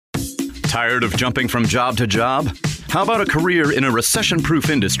Tired of jumping from job to job? How about a career in a recession-proof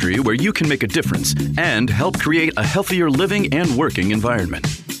industry where you can make a difference and help create a healthier living and working environment?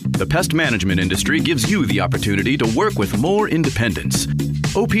 The pest management industry gives you the opportunity to work with more independence.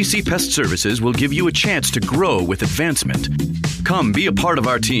 OPC Pest Services will give you a chance to grow with advancement. Come be a part of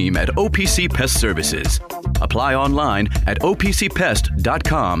our team at OPC Pest Services. Apply online at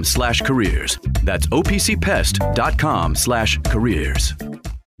opcpest.com/careers. That's opcpest.com/careers.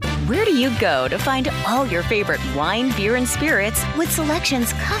 Where do you go to find all your favorite wine, beer, and spirits with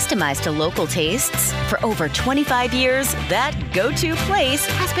selections customized to local tastes? For over 25 years, that go-to place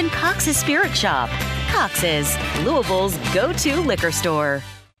has been Cox's Spirit Shop. Cox's, Louisville's go-to liquor store.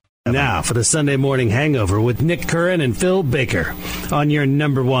 Now for the Sunday Morning Hangover with Nick Curran and Phil Baker on your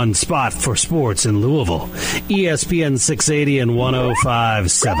number one spot for sports in Louisville, ESPN 680 and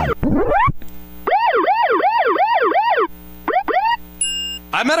 105.7.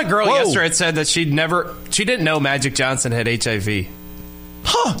 I met a girl yesterday that said that she didn't know Magic Johnson had HIV.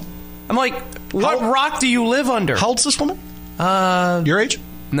 Huh. I'm like, what rock do you live under? How old's this woman? Your age?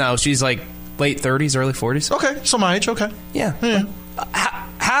 No, she's like late 30s, early 40s. Okay, so my age, okay. Yeah.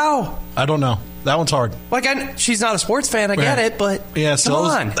 How? I don't know. That one's hard. Like, she's not a sports fan, I get it, but yeah, so come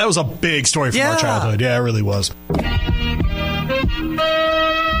on. That was a big story from our childhood. Yeah, it really was.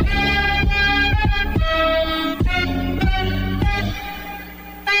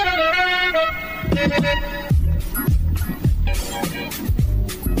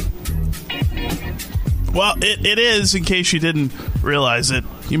 Well, it is, in case you didn't realize it.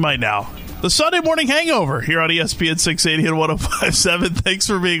 You might now. The Sunday Morning Hangover here on ESPN 680 and 105.7. Thanks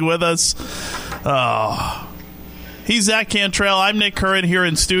for being with us. He's Zach Cantrell. I'm Nick Curran here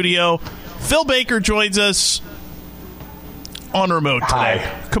in studio. Phil Baker joins us on remote today.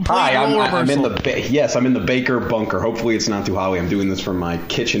 Hi, I'm in the Baker bunker. Hopefully it's not too hollow. I'm doing this from my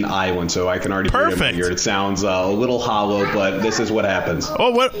kitchen island, so I can already hear it here. It sounds a little hollow, but this is what happens.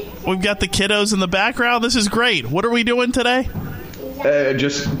 Oh, we've got the kiddos in the background. This is great. What are we doing today?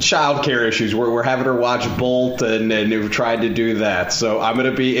 Just childcare issues. We're having her watch Bolt, and we've tried to do that. So I'm going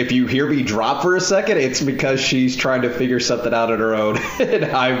to be, if you hear me drop for a second, it's because she's trying to figure something out on her own. And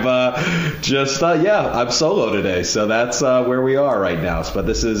I'm I'm solo today. So that's where we are right now. But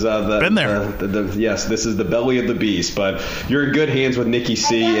this is this is the belly of the beast. But you're in good hands with Nikki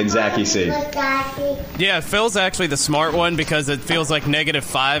C and Zachy C. Yeah, Phil's actually the smart one because it feels like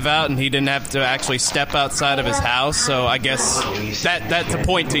 -5 out, and he didn't have to actually step outside of his house. So I guess that's a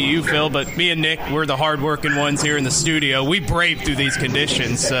point to you, Phil, but me and Nick, we're the hard-working ones here in the studio. We brave through these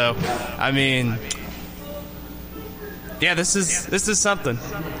conditions, so, I mean, yeah, this is something.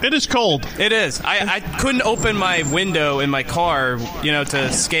 It is cold. It is. I couldn't open my window in my car,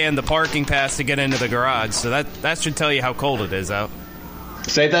 to scan the parking pass to get into the garage, so that should tell you how cold it is out.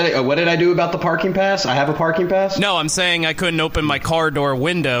 Say that. What did I do about the parking pass? I have a parking pass? No, I'm saying I couldn't open my car door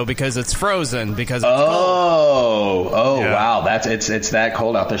window because it's frozen because it's cold. Yeah. Wow, it's that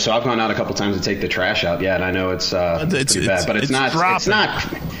cold out there. So I've gone out a couple times to take the trash out. Yeah, and I know it's pretty bad, but it's not dropping.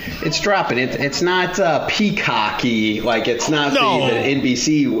 It's dropping. It's not peacocky like it's not the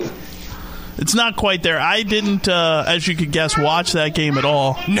NBC. It's not quite there. I didn't, as you could guess, watch that game at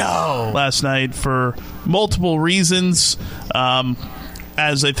all. No. Last night for multiple reasons.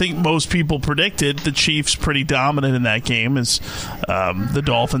 As I think most people predicted, the Chiefs pretty dominant in that game as the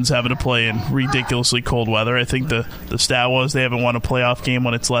Dolphins having to play in ridiculously cold weather. I think the stat was they haven't won a playoff game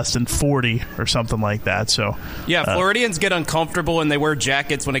when it's less than 40 or something like that. So yeah, Floridians get uncomfortable and they wear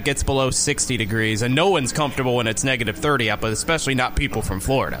jackets when it gets below 60 degrees, and no one's comfortable when it's -30 out, but especially not people from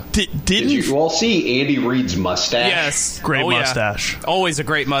Florida. Did you all see Andy Reid's mustache? Yes. Great mustache. Yeah. Always a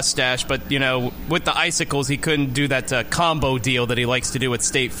great mustache, but, with the icicles, he couldn't do that combo deal that he likes to do with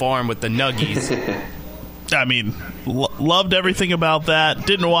State Farm with the nuggies. I mean, loved everything about that.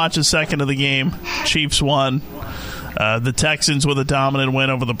 Didn't watch a second of the game. Chiefs won. The Texans with a dominant win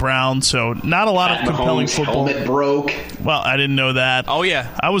over the Browns, so not a lot of compelling football. Helmet broke. Well, I didn't know that. Oh, yeah.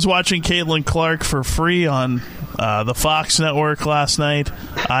 I was watching Caitlin Clark for free on the Fox network last night,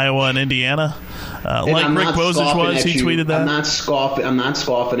 Iowa and Indiana. Like Rick Bozich was, he tweeted that. I'm not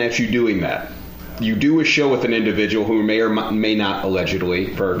scoffing at you doing that. You do a show with an individual who may or may not,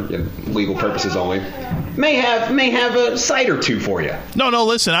 allegedly, for legal purposes only, may have a site or two for you. No,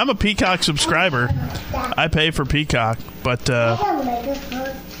 listen, I'm a Peacock subscriber. I pay for Peacock, but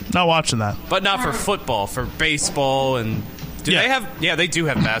not watching that. But not for football, for baseball and Do they have? Yeah, they do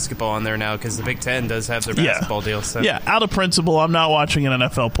have basketball on there now because the Big Ten does have their basketball deal. So. Yeah, out of principle, I'm not watching an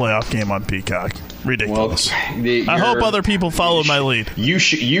NFL playoff game on Peacock. Ridiculous. Well, I hope other people follow my lead. You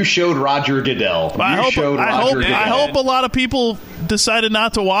showed Roger Goodell. I hope a lot of people decided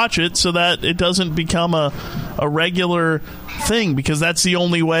not to watch it so that it doesn't become a regular thing, because that's the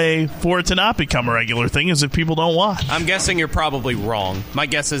only way for it to not become a regular thing is if people don't watch. I'm guessing you're probably wrong. My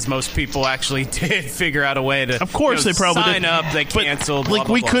guess is most people actually did figure out a way to of course they probably sign did. up, they canceled. But,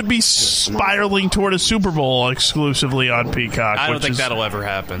 we could be spiraling toward a Super Bowl exclusively on Peacock. I don't think that'll ever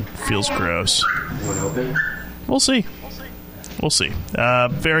happen. Feels gross. We'll see.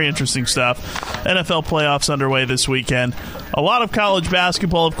 Very interesting stuff. NFL playoffs underway this weekend. A lot of college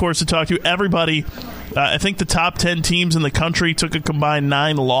basketball, of course, to talk to. Everybody, I think the top 10 teams in the country took a combined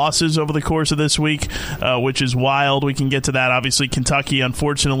 9 losses over the course of this week, which is wild. We can get to that. Obviously, Kentucky,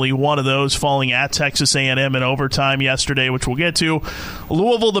 unfortunately, one of those, falling at Texas A&M in overtime yesterday, which we'll get to.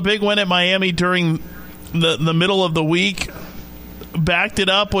 Louisville, the big win at Miami during the middle of the week, backed it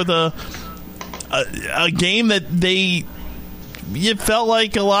up with a game that it felt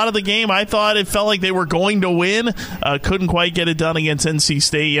like a lot of the game, I thought it felt like they were going to win. Couldn't quite get it done against NC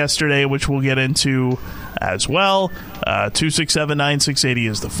State yesterday, which we'll get into as well. 267-9680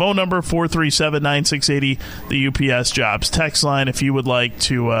 is the phone number. 437-9680, the UPS Jobs text line if you would like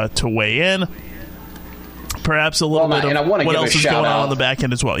to weigh in. Perhaps a little bit of what else is going on the back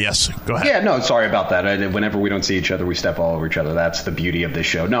end as well. Yes, go ahead. Yeah, no, sorry about that. Whenever we don't see each other, we step all over each other. That's the beauty of this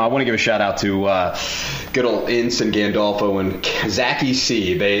show. No, I want to give a shout out to good old Ince and Gandolfo and Zachy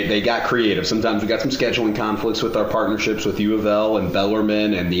C. They got creative. Sometimes we got some scheduling conflicts with our partnerships with U of L and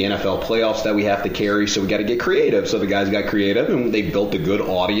Bellarmine and the NFL playoffs that we have to carry, so we got to get creative. So the guys got creative, and they built a good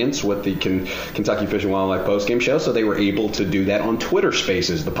audience with the Kentucky Fish and Wildlife postgame show, so they were able to do that on Twitter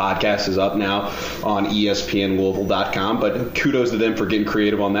Spaces. The podcast is up now on ESPNLouisville.com, but kudos to them for getting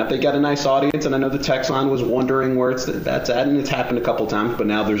creative on that. They got a nice audience, and I know the text line was wondering where that's at, and it's happened a couple times, but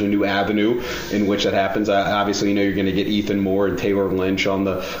now there's a new avenue in which that happens. Obviously, you know you're going to get Ethan Moore and Taylor Lynch on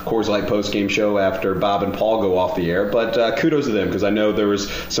the Coors Light postgame show after Bob and Paul go off the air, but kudos to them, because I know there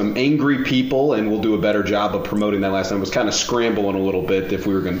was some angry people, and we'll do a better job of promoting that last time. It was kind of scrambling a little bit if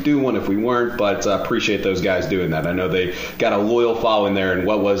we were going to do one, if we weren't, but appreciate those guys doing that. I know they got a loyal following there, and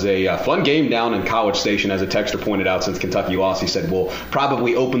what was a fun game down in College Station, as a texter pointed out, since Kentucky lost. He said, we'll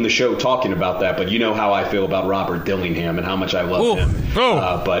probably open the show talking about that, but you know how I feel about Robert Dillingham and how much I love him.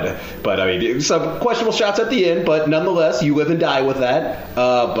 But I mean, some questionable shots at the end, but nonetheless, you live and die with that.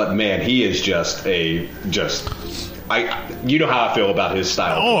 But man, he is you know how I feel about his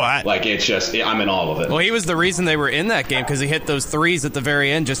style. It's just, I'm in all of it. Well, he was the reason they were in that game, because he hit those threes at the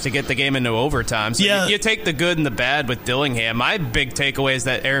very end just to get the game into overtime. So you take the good and the bad with Dillingham. My big takeaway is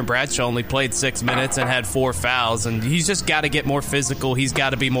that Aaron Bradshaw only played 6 minutes and had 4 fouls, and he's just got to get more physical. He's got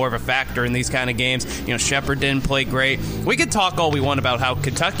to be more of a factor in these kind of games. You know, Shepard didn't play great. We could talk all we want about how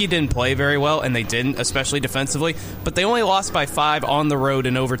Kentucky didn't play very well, and they didn't, especially defensively, but they only lost by 5 on the road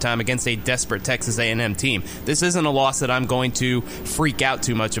in overtime against a desperate Texas A&M team. This isn't a loss that I'm going to freak out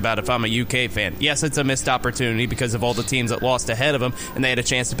too much about if I'm a UK fan. Yes, it's a missed opportunity because of all the teams that lost ahead of them, and they had a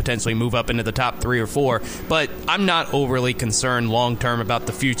chance to potentially move up into the top 3 or 4, but I'm not overly concerned long-term about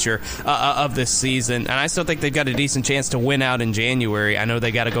the future of this season, and I still think they've got a decent chance to win out in January. I know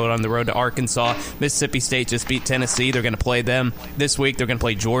they got to go on the road to Arkansas. Mississippi State just beat Tennessee. They're going to play them this week. They're going to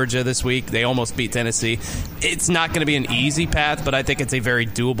play Georgia this week. They almost beat Tennessee. It's not going to be an easy path, but I think it's a very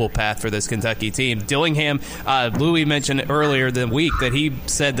doable path for this Kentucky team. Dillingham, Louis mentioned earlier the week that he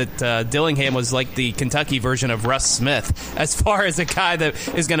said that Dillingham was like the Kentucky version of Russ Smith, as far as a guy that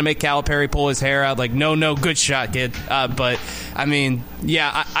is going to make Calipari pull his hair out like, no, good shot, kid. But, I mean,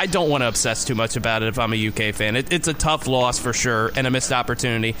 I don't want to obsess too much about it if I'm a UK fan. It's a tough loss for sure and a missed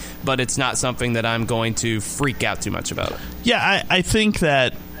opportunity, but it's not something that I'm going to freak out too much about. Yeah, I think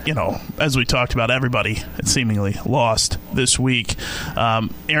that, you know, as we talked about, everybody seemingly lost this week.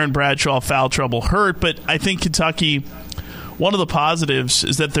 Aaron Bradshaw, foul trouble, hurt, but I think Kentucky, one of the positives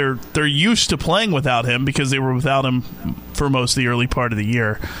is that they're used to playing without him because they were without him for most of the early part of the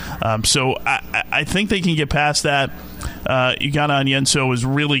year. So I think they can get past that. Ugana Onyenso was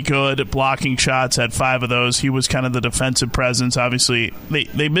really good at blocking shots, had 5 of those. He was kind of the defensive presence. Obviously,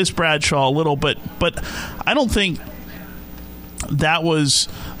 they missed Bradshaw a little, but I don't think that was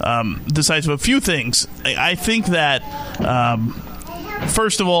decisive. A few things. I think that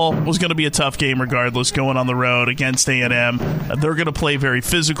first of all, was going to be a tough game regardless, going on the road against A&M. They're going to play very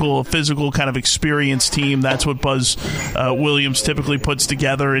physical kind of experienced team. That's what Buzz Williams typically puts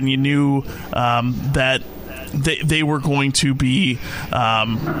together, and you knew that they were going to be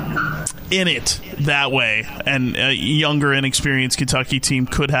in it that way, and a younger, inexperienced Kentucky team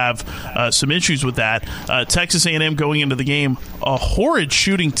could have some issues with that. Texas A&M going into the game, a horrid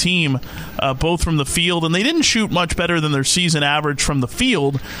shooting team, both from the field, and they didn't shoot much better than their season average from the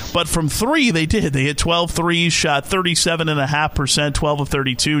field, but from three they did. They hit 12 threes, shot 37.5%, 12 of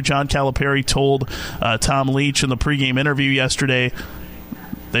 32. John Calipari told Tom Leach in the pregame interview yesterday,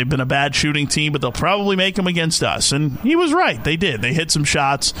 they've been a bad shooting team, but they'll probably make them against us. And he was right. They did. They hit some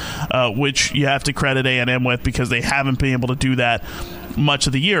shots, which you have to credit A&M with because they haven't been able to do that much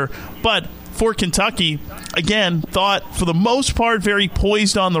of the year. But for Kentucky, again, thought for the most part very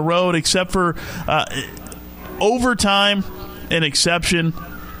poised on the road, except for overtime, an exception.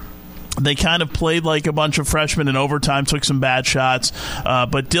 They kind of played like a bunch of freshmen in overtime, took some bad shots.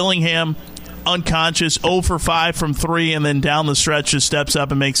 But Dillingham, unconscious, 0 for 5 from 3, and then down the stretch just steps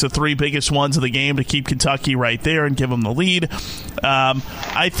up and makes the 3 biggest ones of the game to keep Kentucky right there and give them the lead.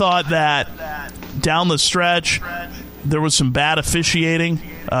 I thought that down the stretch there was some bad officiating.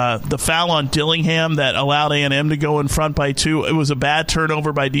 The foul on Dillingham that allowed A&M to go in front by 2, it was a bad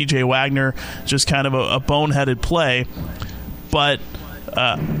turnover by DJ Wagner, just kind of a boneheaded play. But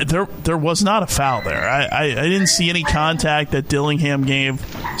there was not a foul there. I didn't see any contact that Dillingham gave,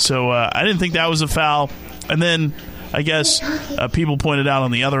 so I didn't think that was a foul. And then I guess people pointed out on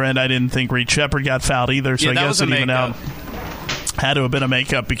the other end, I didn't think Reed Shepherd got fouled either, so I guess it even out. Had to have been a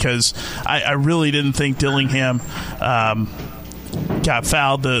makeup because I really didn't think Dillingham got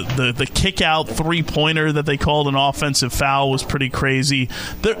fouled. The kick-out three-pointer that they called an offensive foul was pretty crazy.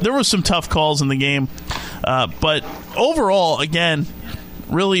 There was some tough calls in the game. But overall, again,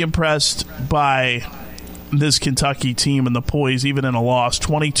 really impressed by this Kentucky team and the poise, even in a loss.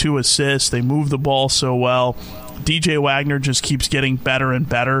 22 assists. They move the ball so well. DJ Wagner just keeps getting better and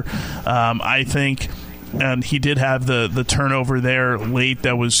better, I think. And he did have the turnover there late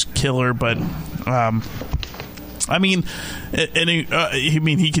that was killer, but he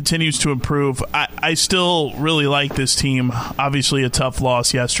continues to improve. I still really like this team. Obviously, a tough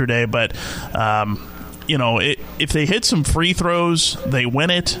loss yesterday, but if they hit some free throws, they win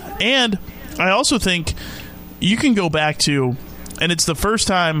it. And I also think you can go back to, and it's the first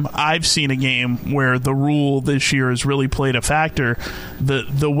time I've seen a game where the rule this year has really played a factor.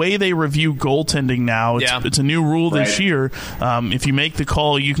 The way they review goaltending now, it's a new rule this year. If you make the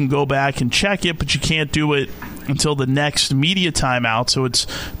call, you can go back and check it, but you can't do it until the next media timeout. So it's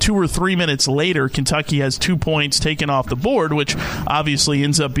 2 or 3 minutes later. Kentucky has 2 points taken off the board, which obviously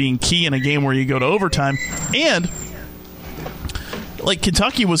ends up being key in a game where you go to overtime. And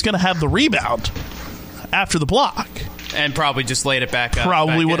Kentucky was going to have the rebound after the block. And probably just laid it back up.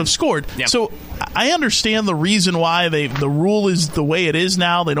 Probably would have scored. Yep. So I understand the reason why the rule is the way it is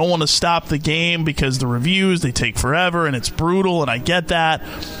now. They don't want to stop the game because the reviews, they take forever and it's brutal, and I get that.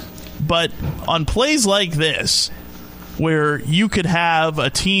 But on plays like this, where you could have a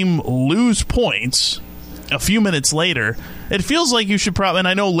team lose points a few minutes later, it feels like you should probably, and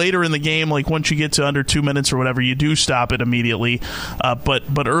I know later in the game, once you get to under 2 minutes or whatever, you do stop it immediately.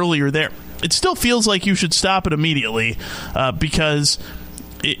 But earlier there, it still feels like you should stop it immediately because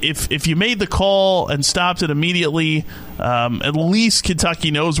if you made the call and stopped it immediately, at least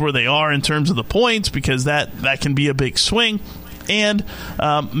Kentucky knows where they are in terms of the points, because that can be a big swing. And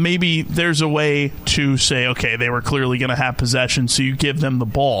maybe there's a way to say, okay, they were clearly going to have possession, so you give them the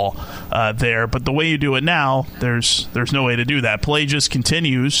ball there. But the way you do it now, there's no way to do that. Play just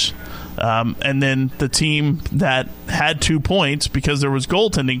continues. And then the team that had 2 points, because there was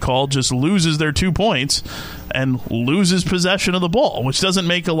goaltending called, just loses their 2 points and loses possession of the ball, which doesn't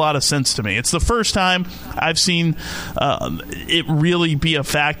make a lot of sense to me. It's the first time I've seen it really be a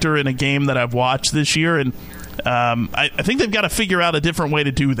factor in a game that I've watched this year, and I think they've got to figure out a different way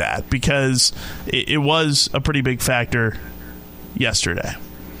to do that, because it was a pretty big factor yesterday.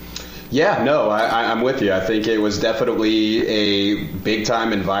 Yeah, no, I'm with you. I think it was definitely a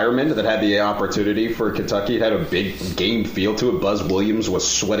big-time environment that had the opportunity for Kentucky. It had a big game feel to it. Buzz Williams was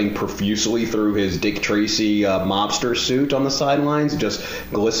sweating profusely through his Dick Tracy mobster suit on the sidelines, just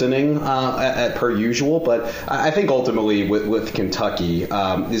glistening at per usual. But I think ultimately with Kentucky,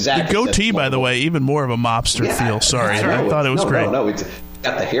 Zach, the goatee, by the way, even more of a mobster feel. Sorry, I thought it was great. No, it's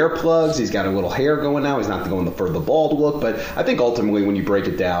got the hair plugs. He's got a little hair going now. He's not going for the bald look. But I think ultimately when you break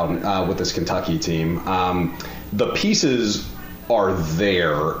it down with this Kentucky team, the pieces are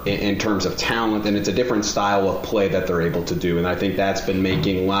there in terms of talent, and it's a different style of play that they're able to do. And I think that's been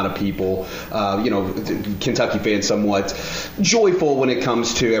making a lot of people, Kentucky fans, somewhat joyful when it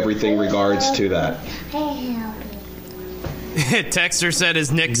comes to everything regards to that. Texter said,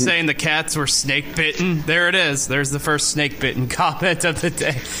 is Nick saying the Cats were snake bitten? There it is. There's the first snake bitten comment of the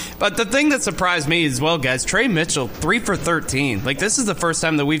day. But the thing that surprised me as well, guys, Trey Mitchell, 3 for 13. Like, this is the first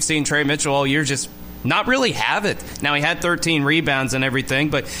time that we've seen Trey Mitchell all year just not really have it. Now, he had 13 rebounds and everything,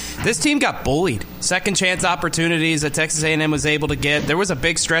 but this team got bullied. Second chance opportunities that Texas A&M was able to get. There was a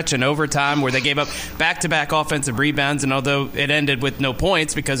big stretch in overtime where they gave up back-to-back offensive rebounds, and although it ended with no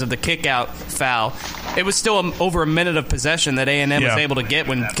points because of the kick-out foul, it was still over a minute of possession that A&M was able to get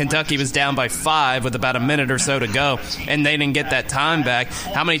when Kentucky was down by 5 with about a minute or so to go, and they didn't get that time back.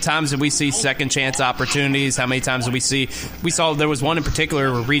 How many times did we see second chance opportunities? How many times did we saw there was one in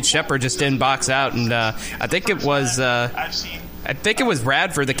particular where Reed Sheppard just didn't box out, and I think it was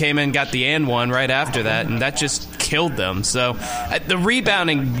Radford that came in and got the and one right after that, and that just killed them. So the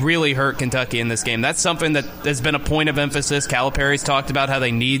rebounding really hurt Kentucky in this game. That's something that has been a point of emphasis. Calipari's talked about how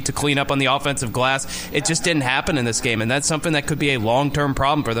they need to clean up on the offensive glass. It just didn't happen in this game, and that's something that could be a long-term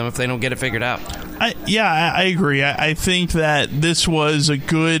problem for them if they don't get it figured out. I agree. I think that this was a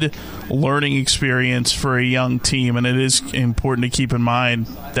good learning experience for a young team, and it is important to keep in mind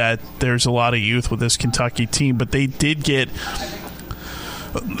that there's a lot of youth with this Kentucky team, but they did get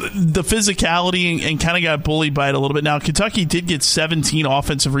the physicality and kind of got bullied by it a little bit. Now, Kentucky did get 17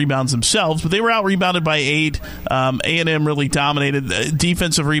 offensive rebounds themselves, but they were out-rebounded by 8. A&M really dominated.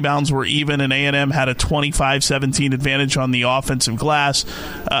 Defensive rebounds were even, and A&M had a 25-17 advantage on the offensive glass.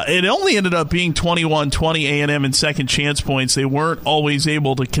 It only ended up being 21-20 A&M in second chance points. They weren't always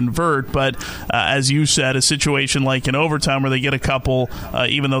able to convert, but as you said, a situation like in overtime where they get a couple,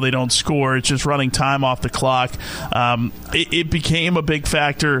 even though they don't score, it's just running time off the clock. It became a big factor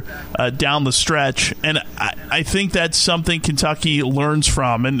down the stretch, and I think that's something Kentucky learns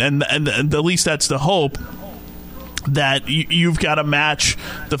from, and at least that's the hope, that you've got to match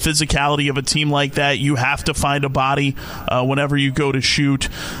the physicality of a team like that. You have to find a body whenever you go to shoot.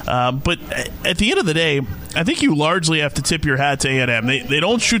 But at the end of the day, I think you largely have to tip your hat to A&M. They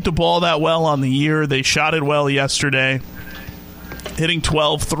don't shoot the ball that well on the year. They shot it well yesterday, hitting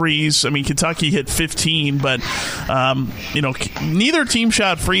 12 threes. I mean, Kentucky hit 15, but neither team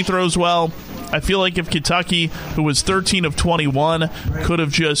shot free throws well. I feel like if Kentucky, who was 13 of 21, could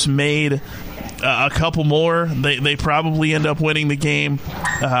have just made a couple more, they probably end up winning the game.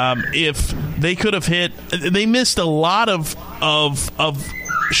 If they could have hit, they missed a lot of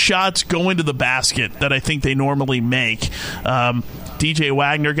shots going to the basket that I think they normally make. DJ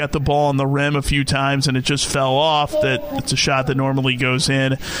Wagner got the ball on the rim a few times, and it just fell off. It's a shot that normally goes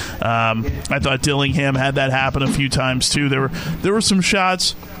in. I thought Dillingham had that happen a few times, too. There were some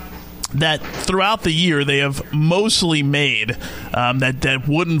shots that throughout the year they have mostly made that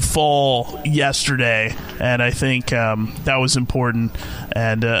wouldn't fall yesterday, and I think that was important.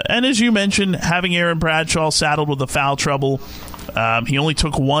 And as you mentioned, having Aaron Bradshaw saddled with the foul trouble, he only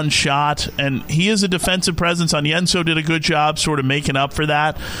took one shot, and he is a defensive presence. Onyenso did a good job sort of making up for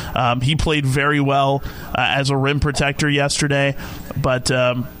that. He played very well as a rim protector yesterday, but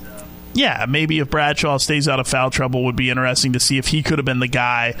maybe if Bradshaw stays out of foul trouble, would be interesting to see if he could have been the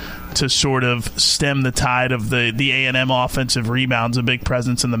guy to sort of stem the tide of the A&M offensive rebounds, a big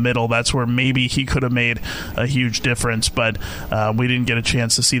presence in the middle. That's where maybe he could have made a huge difference, but we didn't get a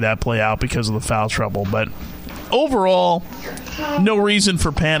chance to see that play out because of the foul trouble. But overall, no reason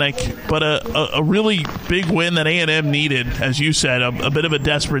for panic, but a really big win that A&M needed, as you said, a bit of a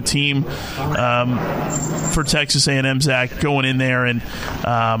desperate team for Texas A&M, Zach, going in there and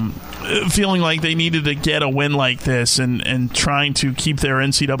feeling like they needed to get a win like this and trying to keep their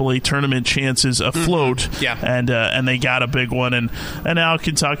NCAA tournament chances afloat. Mm-hmm. Yeah. And they got a big one. And now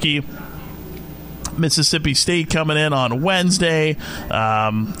Kentucky, Mississippi State coming in on Wednesday,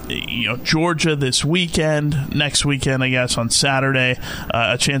 Georgia this weekend, next weekend, I guess, on Saturday,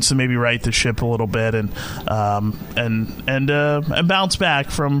 a chance to maybe right the ship a little bit and bounce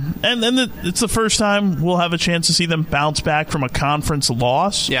back from, and then it's the first time we'll have a chance to see them bounce back from a conference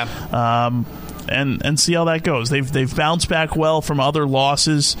loss. Yeah. And see how that goes. They've bounced back well from other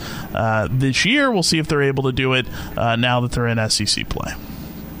losses this year. We'll see if they're able to do it now that they're in SEC play.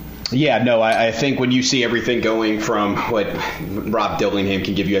 Yeah, no, I think when you see everything going from what Rob Dillingham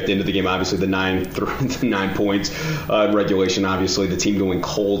can give you at the end of the game, obviously the 9 points in regulation, obviously the team going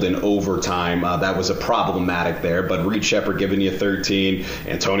cold in overtime, that was a problematic there. But Reed Sheppard giving you 13,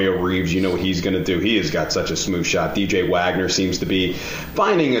 Antonio Reeves, you know what he's going to do. He has got such a smooth shot. DJ Wagner seems to be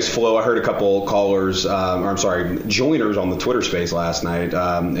finding his flow. I heard a couple joiners on the Twitter space last night,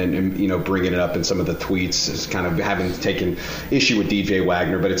 and bringing it up in some of the tweets, is kind of having taken issue with DJ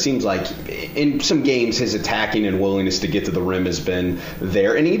Wagner. But it seems seems like in some games his attacking and willingness to get to the rim has been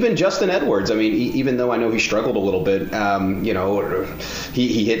there. And even Justin Edwards, I mean, even though I know he struggled a little bit,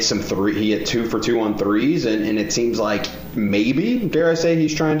 he hit he hit 2 for 2 on threes, and it seems like maybe, dare I say,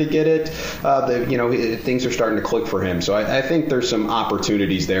 he's trying to get it. Things are starting to click for him. So I think there's some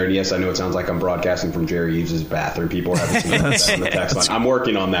opportunities there. And yes, I know it sounds like I'm broadcasting from Jerry Eves' bathroom. People haven't seen that on the text line. I'm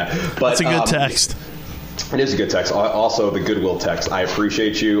working on that. But it's a good text. It is a good text. Also, the Goodwill text. I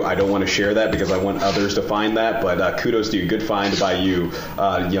appreciate you. I don't want to share that because I want others to find that, but kudos to you. Good find by you,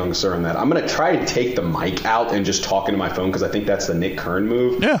 young sir, in that. I'm going to try to take the mic out and just talk into my phone because I think that's the Nick Kern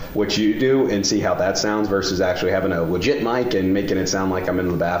move, which you do, and see how that sounds versus actually having a legit mic and making it sound like I'm in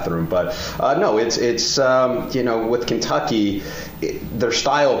the bathroom. But no, it's with Kentucky, their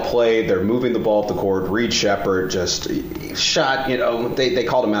style of play, they're moving the ball up the court. Reed Sheppard just shot, they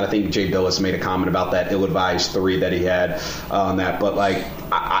called him out. I think Jay Billis made a comment about that ill-advised 3 that he had on that. But,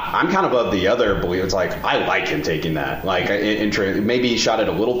 I'm kind of of the other belief. It's like, I like him taking that. Maybe he shot it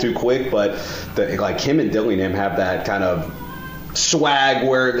a little too quick, but him and Dillingham have that kind of swag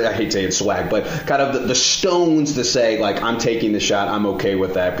where, I hate saying swag, but kind of the stones to say, I'm taking the shot, I'm okay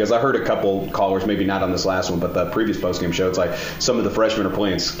with that. Because I heard a couple callers, maybe not on this last one, but the previous postgame show, it's like some of the freshmen are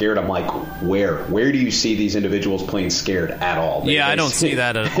playing scared. I'm like, where do you see these individuals playing scared at all? I don't see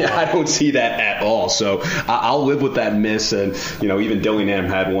that at all. Yeah, I don't see that at all. So I'll live with that miss. And, even Dillingham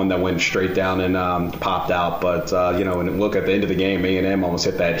had one that went straight down and popped out. But, and look, at the end of the game, A&M almost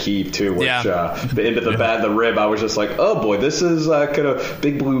hit that heave too, which the end of the rib, I was just like, oh boy, this is could have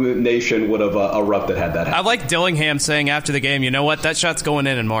Big Blue Nation would have erupted had that happened. I like Dillingham saying after the game, you know what, that shot's going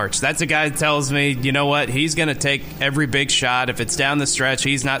in March. That's a guy that tells me, you know what, he's going to take every big shot. If it's down the stretch,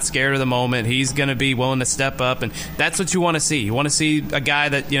 he's not scared of the moment. He's going to be willing to step up, and that's what you want to see. You want to see a guy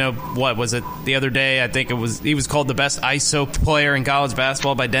that, what was it the other day? I think he was called the best ISO player in college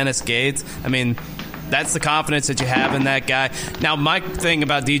basketball by Dennis Gates. I mean, that's the confidence that you have in that guy. Now, my thing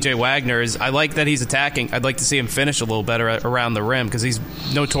about DJ Wagner is I like that he's attacking. I'd like to see him finish a little better around the rim because he's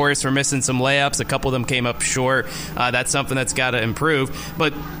notorious for missing some layups. A couple of them came up short. That's something that's got to improve.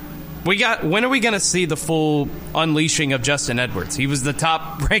 But when are we going to see the full unleashing of Justin Edwards? He was the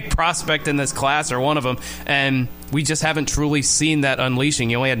top-ranked prospect in this class, or one of them, and we just haven't truly seen that unleashing.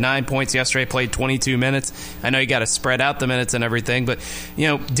 He only had 9 points yesterday, played 22 minutes. I know you got to spread out the minutes and everything, but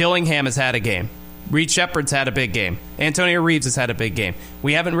Dillingham has had a game. Reed Sheppard's had a big game. Antonio Reeves has had a big game.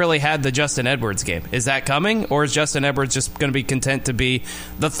 We haven't really had the Justin Edwards game. Is that coming, or is Justin Edwards just going to be content to be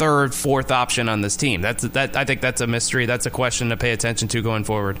the third, fourth option on this team? I think that's a mystery. That's a question to pay attention to going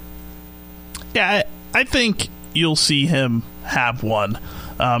forward. Yeah, I think you'll see him have one.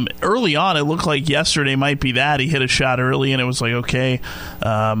 Early on, it looked like yesterday might be that. He hit a shot early, and it was like, okay,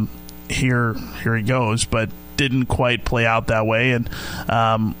 here he goes, but didn't quite play out that way. And,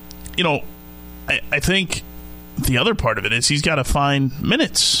 I think the other part of it is he's got to find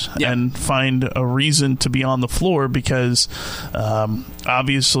minutes and find a reason to be on the floor because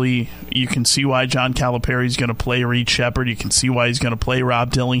obviously you can see why John Calipari is going to play Reed Sheppard. You can see why he's going to play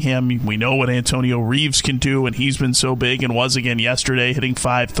Rob Dillingham. We know what Antonio Reeves can do, and he's been so big and was again yesterday, hitting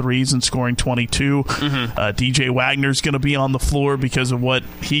 5 threes and scoring 22. DJ Wagner's going to be on the floor because of what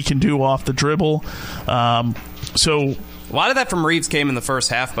he can do off the dribble. A lot of that from Reeves came in the first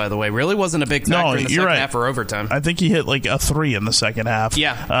half, by the way. Really wasn't a big factor in the second half or overtime. I think he hit like a 3 in the second half.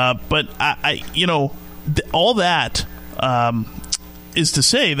 Yeah. But, all that is to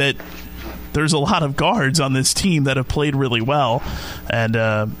say that there's a lot of guards on this team that have played really well. And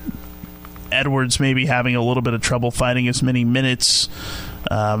Edwards maybe having a little bit of trouble finding as many minutes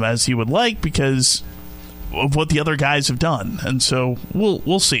as he would like because of what the other guys have done. And so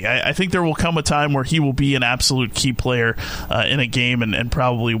we'll see. I think there will come a time where he will be an absolute key player in a game and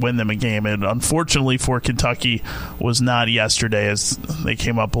probably win them a game. And unfortunately for Kentucky was not yesterday as they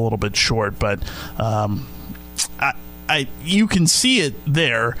came up a little bit short. But you can see it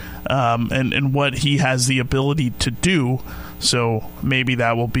there and what he has the ability to do. So maybe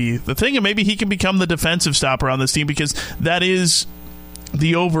that will be the thing. And maybe he can become the defensive stopper on this team because that is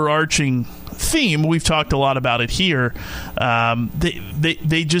the overarching theme. We've talked a lot about it here.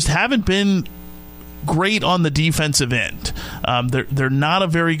 They just haven't been great on the defensive end. They're not a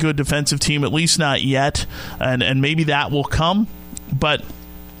very good defensive team, at least not yet, and maybe that will come. But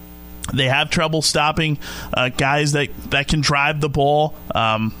they have trouble stopping guys that can drive the ball.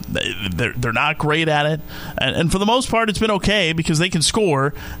 They're not great at it, and for the most part, it's been okay because they can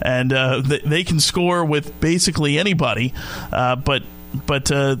score, and they can score with basically anybody. But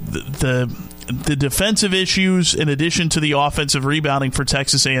the defensive issues, in addition to the offensive rebounding for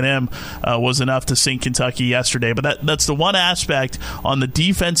Texas A&M, was enough to sink Kentucky yesterday. But that's the one aspect on the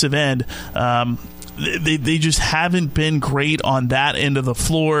defensive end. They just haven't been great on that end of the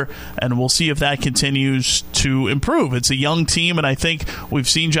floor, and we'll see if that continues to improve. It's a young team, and I think we've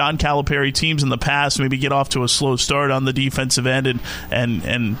seen John Calipari teams in the past maybe get off to a slow start on the defensive end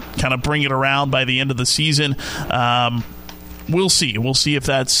and kind of bring it around by the end of the season. We'll see. We'll see if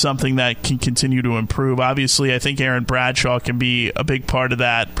that's something that can continue to improve. Obviously, I think Aaron Bradshaw can be a big part of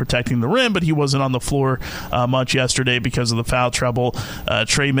that, protecting the rim, but he wasn't on the floor much yesterday because of the foul trouble.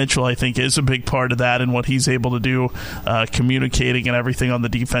 Trey Mitchell, I think, is a big part of that and what he's able to do, communicating and everything on the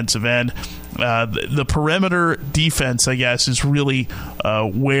defensive end. The perimeter defense, I guess, is really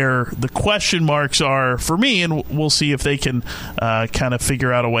where the question marks are for me, and we'll see if they can kind of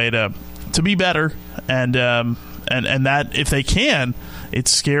figure out a way to be better. And that, if they can,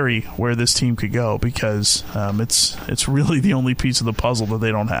 it's scary where this team could go, because it's really the only piece of the puzzle that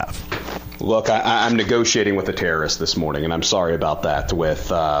they don't have. Look, I'm negotiating with a terrorist this morning, and I'm sorry about that with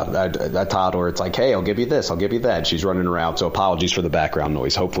that toddler. It's like, hey, I'll give you this, I'll give you that. She's running around, so apologies for the background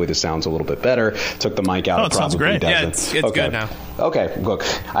noise. Hopefully this sounds a little bit better. Took the mic out. Oh, it sounds great. Doesn't. Yeah, it's okay. Good now. Okay, look,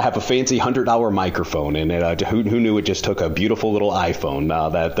 I have a fancy $100 microphone, and who knew it just took a beautiful little iPhone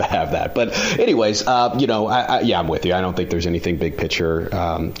that to have that. But anyways, I'm with you. I don't think there's anything big picture,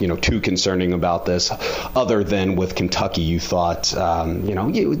 too concerning about this, other than with Kentucky. You thought,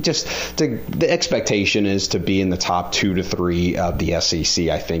 the expectation is to be in the top 2 to 3 of the SEC.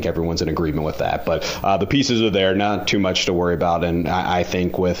 I think everyone's in agreement with that. But the pieces are there, not too much to worry about. And I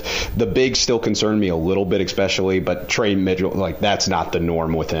think with the bigs still concern me a little bit, especially. But Trey Mitchell, that's not the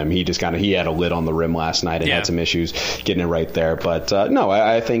norm with him. He just he had a lid on the rim last night and had some issues getting it right there. But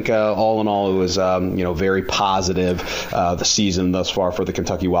I think all in all, it was very positive the season thus far for the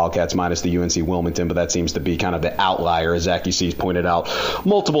Kentucky Wildcats, minus the UNC Wilmington. But that seems to be kind of the outlier, as Zach UC's pointed out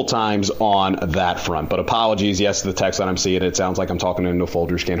multiple times on that front. But apologies, yes, the text that I'm seeing, it sounds like I'm talking into a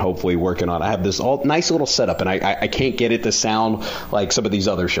Folgers can, hopefully working on. I have this nice little setup, and I can't get it to sound like some of these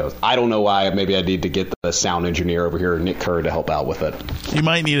other shows. I don't know why. Maybe I need to get the sound engineer over here, Nick Kerr, to help out with it. You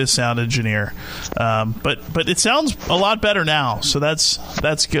might need a sound engineer, but it sounds a lot better now, so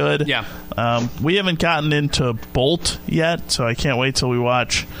that's good. Yeah. We haven't gotten into Bolt yet, so I can't wait till we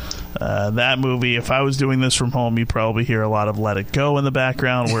watch that movie. If I was doing this from home, you'd probably hear a lot of "Let It Go" in the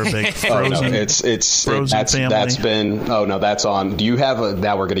background. We're a big Frozen. Frozen family. That's been. Oh no, that's on. Do you have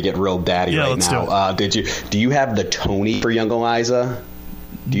now? We're going to get real daddy right now. Do you have the Tony for Young Eliza?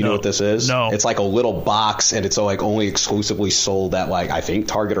 Do you know what this is? No. It's like a little box, and it's only exclusively sold at I think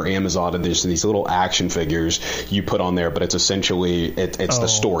Target or Amazon. And there's these little action figures you put on there, but it's essentially it's the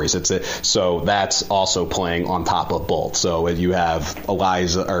stories. So that's also playing on top of Bolt. So you have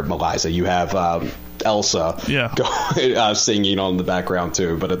Eliza, you have Elsa singing on the background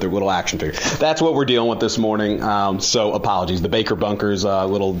too, but the little action figure. That's what we're dealing with this morning. So apologies. The Baker Bunker's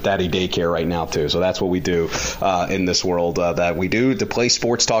little daddy daycare right now too. So that's what we do in this world that we do to play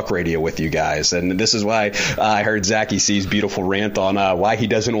sports talk radio with you guys. And this is why I heard Zachy C's beautiful rant on why he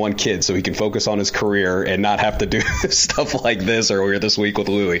doesn't want kids, so he can focus on his career and not have to do stuff like this earlier this week with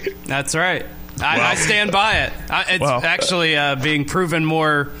Louie. That's right. I stand by it. It's actually being proven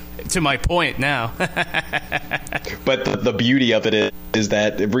more to my point now. But the beauty of it is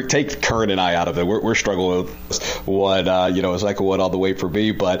that take Kern and I out of it. We're struggling with what it's like what all the way for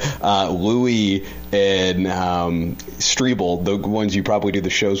me. But Louie and Strebel, the ones you probably do the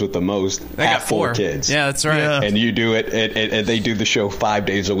shows with the most, they got 4 kids. Yeah, that's right. Yeah. And you do it, and they do the show 5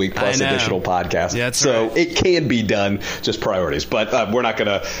 days a week plus additional podcasts. Yeah, that's so right. It can be done, just priorities. But we're not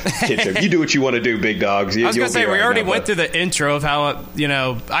going to hit you. You do what you want to do, big dogs. I was going to say, we already went through the intro of how,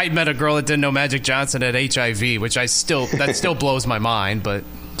 I met a girl that didn't know Magic Johnson had HIV, which that still blows my mind, but...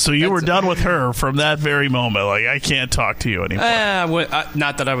 So you were done with her from that very moment. I can't talk to you anymore.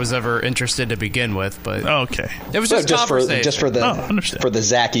 Not that I was ever interested to begin with, but okay, it was just conversation. For the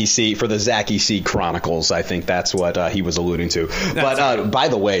Zachy C Chronicles. I think that's what he was alluding to. But by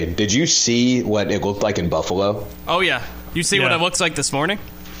the way, did you see what it looked like in Buffalo? Oh yeah, you see what it looks like this morning?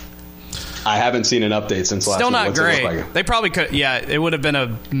 I haven't seen an update since last week. Still not great. They probably could. Yeah, it would have been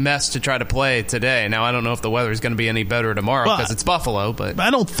a mess to try to play today. Now, I don't know if the weather is going to be any better tomorrow because it's Buffalo. But I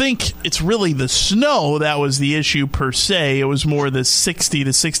don't think it's really the snow that was the issue per se. It was more the 60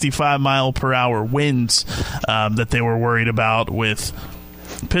 to 65 mile per hour winds that they were worried about, with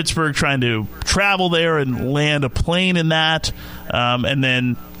Pittsburgh trying to travel there and land a plane in that. And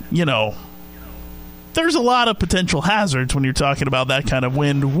then, there's a lot of potential hazards when you're talking about that kind of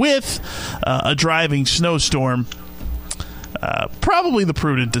wind with a driving snowstorm. probably the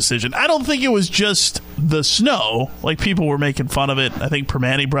prudent decision. I don't think it was just the snow. Like, people were making fun of it. I think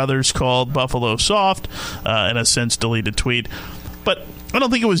Permane Brothers called Buffalo soft in a since deleted tweet. But I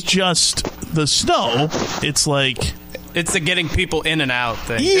don't think it was just the snow. It's like... It's the getting people in and out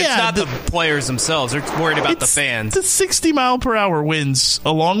thing. Yeah, it's not the players themselves. They're worried about the fans. The 60-mile-per-hour winds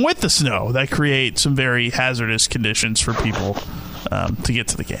along with the snow that create some very hazardous conditions for people to get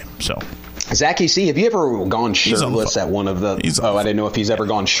to the game. So, Zachy C, have you ever gone shirtless at one of the... I didn't know if he's ever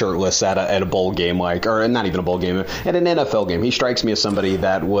gone shirtless at a bowl game, or not even a bowl game, at an NFL game. He strikes me as somebody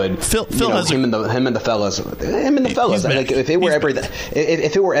that would... Phil him and the fellas. Like, if it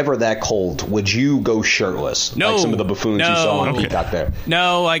were ever that cold, would you go shirtless? No. Like some of the buffoons you saw on Peacock there.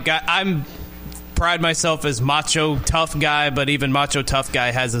 No, I'm... pride myself as macho tough guy, but even macho tough guy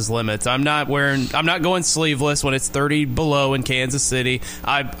has his limits. I'm not going sleeveless when it's 30 below in Kansas City.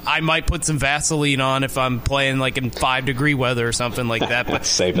 I might put some Vaseline on if I'm playing like in 5-degree weather or something like that.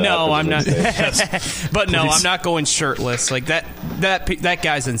 But no, I'm not. But no, I'm not going shirtless. Like that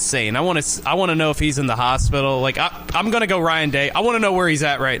guy's insane. I want to know if he's in the hospital. Like I'm going to go Ryan Day. I want to know where he's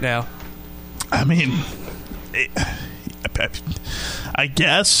at right now. I mean, I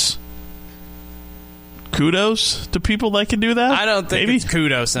guess. Kudos to people that can do that? I don't think it's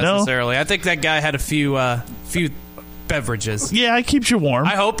kudos necessarily. No? I think that guy had a few beverages. Yeah, it keeps you warm.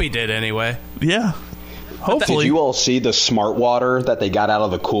 I hope he did anyway. Yeah. Hopefully. Did you all see the smart water that they got out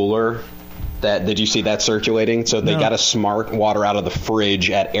of the cooler? Did you see that circulating? So they got a smart water out of the fridge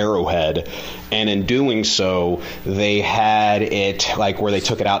at Arrowhead, and in doing so, they had it like where they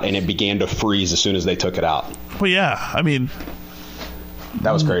took it out and it began to freeze as soon as they took it out. Well, yeah. I mean...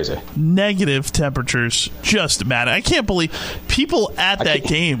 That was crazy. Negative temperatures, just mad. I can't believe people at that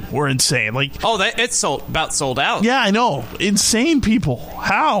game were insane. Like, it's about sold out. Yeah, I know. Insane people.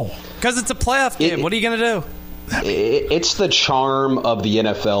 How? Because it's a playoff game. What are you going to do? It's the charm of the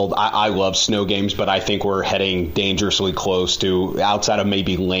NFL. I love snow games, but I think we're heading dangerously close to, outside of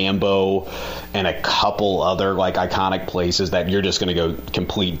maybe Lambeau and a couple other like iconic places, that you're just going to go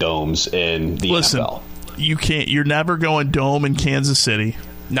complete domes in the NFL. You can't. You're never going dome in Kansas City.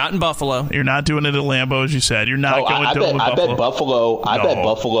 Not in Buffalo. You're not doing it at Lambeau, as you said. You're not going dome in Buffalo. I bet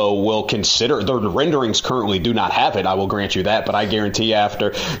Buffalo will consider. The renderings currently do not have it. I will grant you that. But I guarantee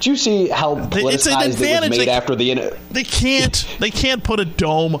after. Do you see how politicized it was made after the? They can't put a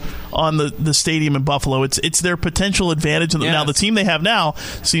dome on the stadium in Buffalo. It's their potential advantage. Yes. Now the team they have now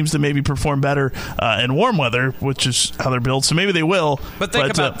seems to maybe perform better in warm weather, which is how they're built. So maybe they will. But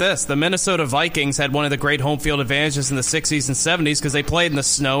think about this: the Minnesota Vikings had one of the great home field advantages in the 60s and 70s because they played in the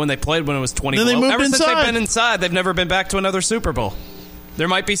snow and they played when it was 20 below. Ever since they've been inside, they've never been back to another Super Bowl. There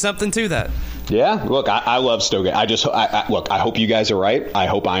might be something to that. Yeah, look, I love Stoke. I hope you guys are right. I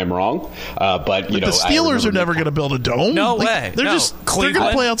hope I am wrong. But the Steelers are never going to build a dome. No way. They're going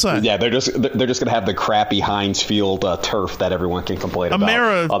to play outside. Yeah, they're just going to have the crappy Heinz Field turf that everyone can complain about.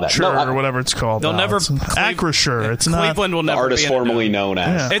 Amerisure or whatever it's called. They'll never. Acrisure. It's not. Cleveland will never. The artist formerly known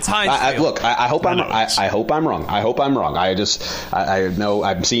as. Yeah. It's Heinz Field. Look, I hope I'm wrong. I hope I'm wrong. I know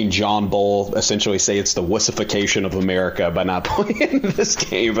I'm seeing John Bull essentially say it's the wussification of America by not playing this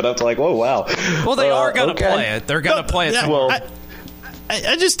game, but I'm like, oh wow. Well, they are going to play it. They're going to play it. Yeah, well,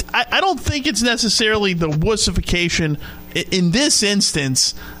 I don't think it's necessarily the wussification in this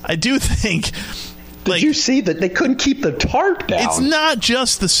instance. I do think. Did you see that they couldn't keep the tarp down? It's not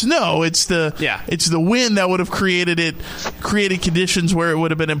just the snow. It's the wind that would have created conditions where it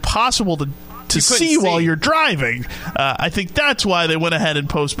would have been impossible to see while you're driving. I think that's why they went ahead and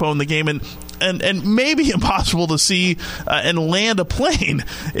postponed the game and maybe impossible to see and land a plane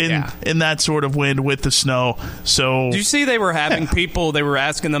in that sort of wind with the snow. So, do you see they were having people? They were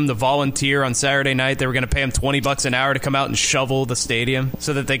asking them to volunteer on Saturday night. They were going to pay them $20 an hour to come out and shovel the stadium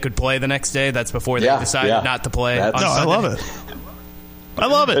so that they could play the next day. That's before they decided not to play. I love it. I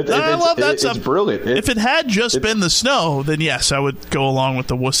love it. I love that stuff. It's brilliant. If it had just been the snow, then yes, I would go along with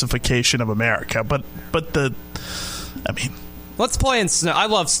the wussification of America. But let's play in snow. I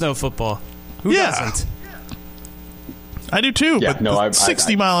love snow football. Who doesn't? I do too, but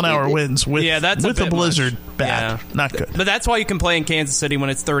 60-mile-an-hour winds with a blizzard, not good. But that's why you can play in Kansas City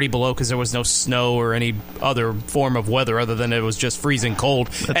when it's 30 below, because there was no snow or any other form of weather other than it was just freezing cold.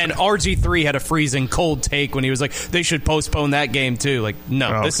 And RG3 had a freezing cold take when he was like, they should postpone that game too. Like,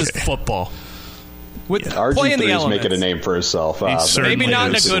 no, this is football. With RG3 the is making a elements. name for himself. Maybe not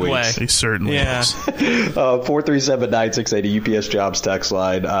in a good way. He certainly is. 437-968 UPS Jobs text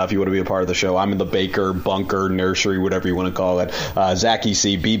line. If you want to be a part of the show, I'm in the Baker Bunker Nursery, whatever you want to call it. Zachy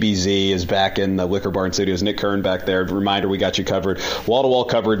C, BBZ is back in the Liquor Barn Studios. Nick Kern back there. Reminder, we got you covered. Wall-to-wall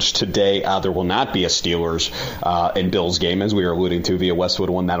coverage today. There will not be a Steelers and Bills game, as we were alluding to via Westwood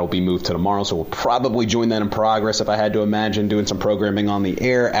One. That'll be moved to tomorrow, so we'll probably join that in progress, if I had to imagine, doing some programming on the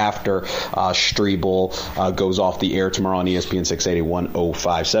air after Strebel goes off the air tomorrow on ESPN 680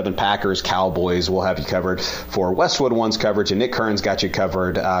 1057. Packers, Cowboys, we'll have you covered for Westwood One's coverage, and Nick Kern's got you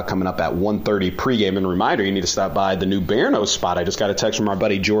covered coming up at 1:30 pregame. And reminder, you need to stop by the new Bearnos spot. I just got a text from our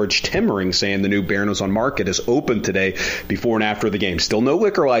buddy George Timmering saying the new Bearnos on Market is open today before and after the game. Still no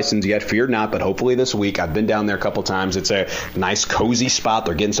liquor license yet, fear not, but hopefully this week. I've been down there a couple times. It's a nice, cozy spot.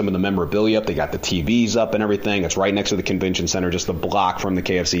 They're getting some of the memorabilia up. They got the TVs up and everything. It's right next to the convention center, just a block from the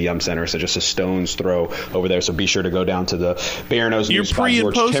KFC Yum Center, so just a stone's throw over there. So be sure to go down to the Bearnos Your pre-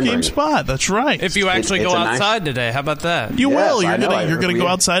 and post-game spot. That's right. If you actually go outside today, how about that? You will. You're going to go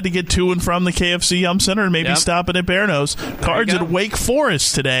outside to get to and from the KFC Yum Center and maybe stop in at Bearnos. Cards at Wake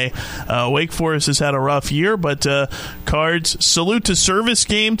Forest today. Wake Forest has had a rough year, but Cards salute to service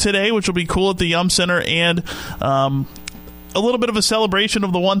game today, which will be cool at the Yum Center, and a little bit of a celebration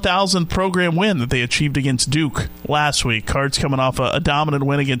of the 1,000th program win that they achieved against Duke last week. Cards coming off a dominant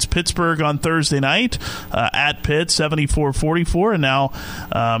win against Pittsburgh on Thursday night at Pitt, 74-44, and now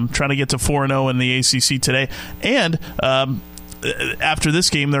trying to get to 4-0 in the ACC today. And after this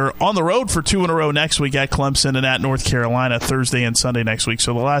game, they're on the road for 2 in a row next week at Clemson and at North Carolina Thursday and Sunday next week.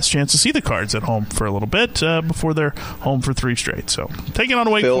 So the last chance to see the Cards at home for a little bit before they're home for 3 straight. So taking on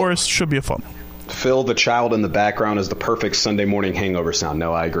Wake Forest should be a fun one. Phil, the child in the background, is the perfect Sunday morning hangover sound.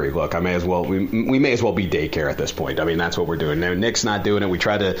 No, I agree. Look, we may as well be daycare at this point. I mean, that's what we're doing. Now, Nick's not doing it. We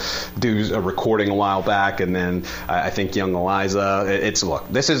tried to do a recording a while back, and then I think young Eliza.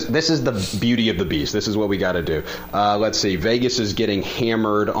 This is the beauty of the beast. This is what we got to do. Let's see. Vegas is getting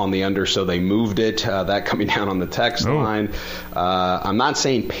hammered on the under, so they moved it. That coming down on the text line. I'm not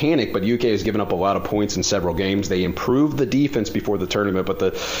saying panic, but UK has given up a lot of points in several games. They improved the defense before the tournament, but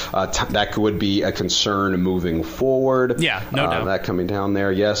that could be a concern moving forward. Yeah, no doubt. That coming down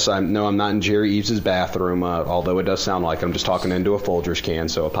there. Yes, I'm not in Jerry Eves' bathroom, although it does sound like I'm just talking into a Folgers can,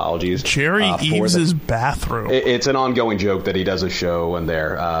 so apologies. Jerry Eves' bathroom. It's an ongoing joke that he does a show in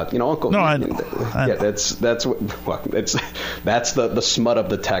there. Uncle. No, I yeah, that's the smut of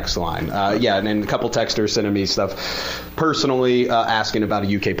the text line. And a couple texters sending me stuff personally asking about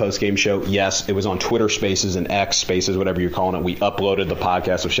a UK post-game show. Yes, it was on Twitter Spaces and X Spaces, whatever you're calling it. We uploaded the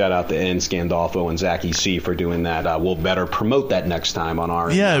podcast, so shout out to N, Scandolfo, and Zachy C for doing that. We'll better promote that next time on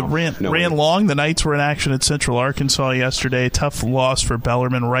our it ran long. The Knights were in action at Central Arkansas yesterday. Tough loss for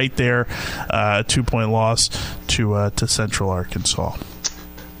Bellarmine right there. 2-point loss to Central Arkansas.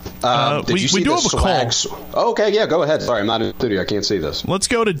 We do have a call. Oh, okay, yeah, go ahead. Sorry, I'm not in the studio. I can't see this. Let's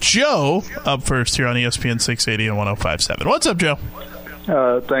go to Joe up first here on ESPN 680 and 105.7. What's up, Joe?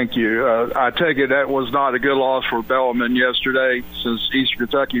 Thank you. I take it that was not a good loss for Bellarmine yesterday, since Eastern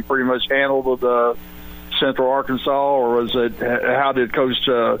Kentucky pretty much handled Central Arkansas, or was it? How did Coach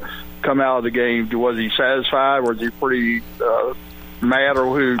come out of the game? Was he satisfied? Was he pretty mad,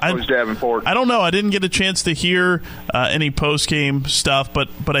 or who? Coach Davenport? I don't know. I didn't get a chance to hear any post-game stuff,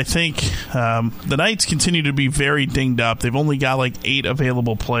 but I think the Knights continue to be very dinged up. They've only got like 8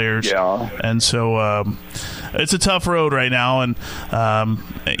 available players, and so it's a tough road right now, and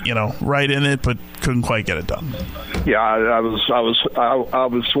right in it, but couldn't quite get it done. Yeah, I was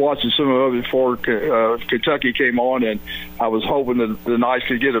watching some of it before Kentucky came on, and I was hoping that the Knights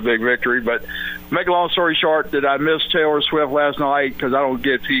could get a big victory. But make a long story short, did I miss Taylor Swift last night because I don't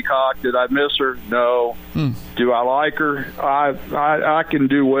get Peacock? Did I miss her? No. Do I like her? I can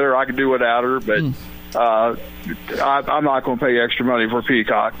do with her. I can do without her, but I'm not going to pay extra money for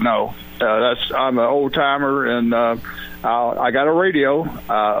Peacock. No. I'm an old timer, and I got a radio.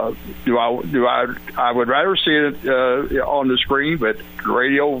 I would rather see it on the screen, but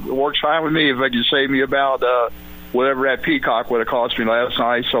radio works fine with me if it can save me about whatever that Peacock would have cost me last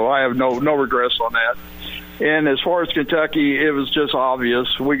night. So I have no regrets on that. And as far as Kentucky, it was just obvious.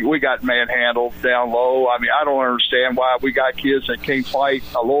 We got manhandled down low. I mean, I don't understand why we got kids that can't fight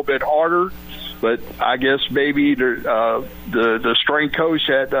a little bit harder. But I guess maybe the strength coach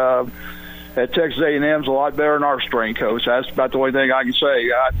at Texas A&M is a lot better than our strength coach. That's about the only thing I can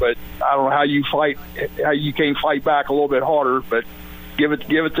say. But I don't know how you can't fight back a little bit harder. But give it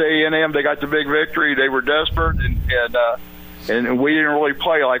to A&M. They got the big victory. They were desperate, and we didn't really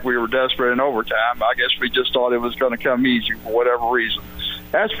play like we were desperate in overtime. I guess we just thought it was going to come easy for whatever reason.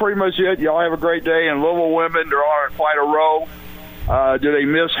 that's pretty much it. Y'all have a great day. And Louisville women, they're on quite a roll. Do they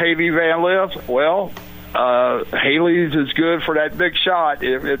miss Haley Van Lith? Well, Haley's is good for that big shot.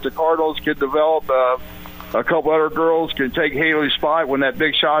 If the Cardinals could develop a couple other girls can take Haley's spot when that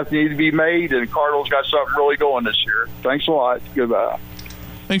big shot needs to be made, and Cardinals got something really going this year. Thanks a lot. Goodbye.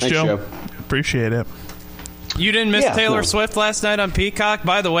 Thanks, Joe. Appreciate it. You didn't miss Taylor Swift last night on Peacock?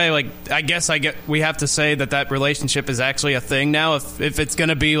 By the way, I guess we have to say that relationship is actually a thing now. If it's going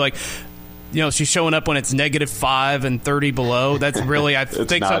to be she's showing up when it's -5 and 30 below. That's really, I think.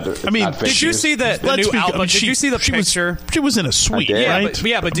 Did you see the new album? Did you see the picture? She was in a suite, right?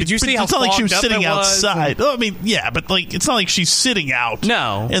 But did you see how it's not like she was sitting outside? But it's not like she's sitting out.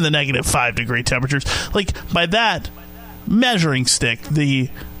 No. In the -5 degree temperatures. By that measuring stick, the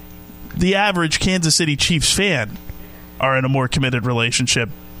average Kansas City Chiefs fan are in a more committed relationship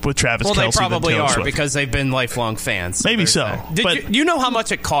with Travis Kelce. Well, they probably are Swift. because they've been lifelong fans. Maybe so. Did you know how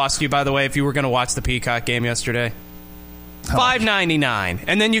much it cost you, by the way, if you were going to watch the Peacock game yesterday? $5.99,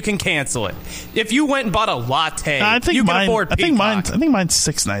 and then you can cancel it. If you went and bought a latte, you can afford Peacock. I think mine's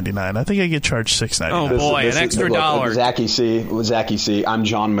 $6.99. I think I get charged $6.99. Oh boy, an extra $1. Zachy C. I'm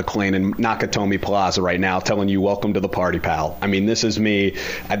John McClain in Nakatomi Plaza right now, telling you, welcome to the party, pal. I mean, this is me.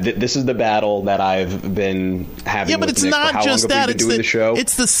 This is the battle that I've been having. Yeah, but with it's Nick not for how just long have that. we been doing the show?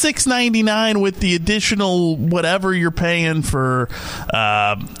 It's the $6.99 with the additional whatever you're paying for,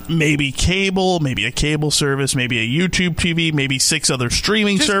 maybe cable, maybe a cable service, maybe a YouTube TV. Maybe 6 other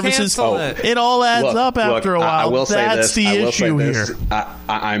streaming services. It all adds up after a while. I will That's say the issue here.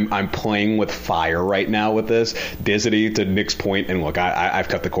 I'm playing with fire right now with this. Disney, to Nick's point, and look, I've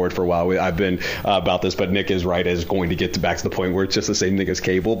cut the cord for a while. I've been about this, but Nick is right. Is going to get back to the point where it's just the same thing as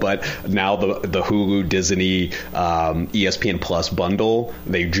cable. But now the Hulu, Disney, ESPN Plus bundle,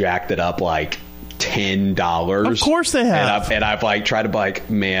 they've jacked it up like $10. Of course they have. And I've tried to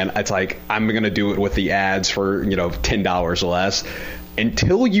man, it's I'm going to do it with the ads for, $10 less.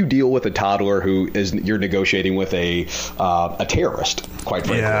 Until you deal with a toddler you're negotiating with a terrorist, quite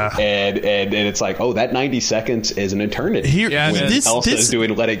frankly, and it's that 90 seconds is an eternity. When Elsa is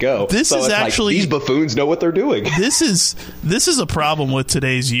doing Let It Go. This is actually these buffoons know what they're doing. This is a problem with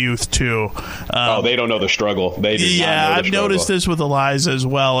today's youth too. They don't know the struggle. They do not know the I've struggle. noticed this with Eliza as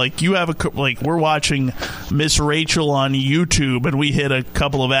well. You have we're watching Miss Rachel on YouTube, and we hit a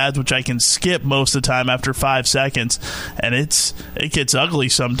couple of ads which I can skip most of the time after 5 seconds, and it gets ugly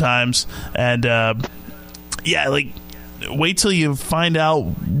sometimes. And wait till you find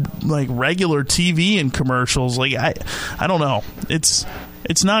out regular TV and commercials. I don't know. It's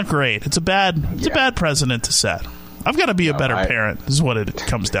not great. It's a bad precedent to set. I've got to be a better parent is what it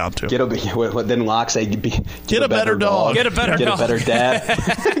comes down to. Then Locke say, get a better dog. Get a better dog. Get a better dad.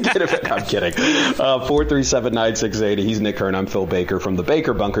 I'm kidding. 437-9680. He's Nick Kern. I'm Phil Baker from the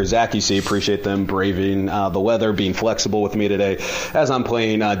Baker Bunker. Zachy C. Appreciate them braving the weather, being flexible with me today as I'm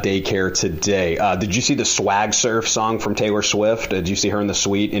playing daycare today. Did you see the Swag Surf song from Taylor Swift? Did you see her in the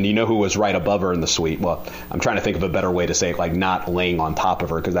suite? And you know who was right above her in the suite? Well, I'm trying to think of a better way to say it, not laying on top of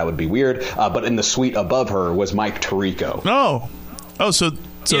her, because that would be weird. But in the suite above her was Mike Tirico. So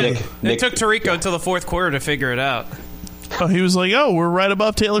Nick took Tirico until the fourth quarter to figure it out. He was we're right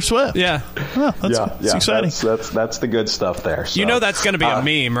above Taylor Swift. Yeah. That's exciting. That's the good stuff there. So. That's going to be a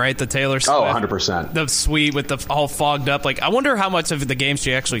meme, right? The Taylor Swift. 100%. The suite with the all fogged up. I wonder how much of the game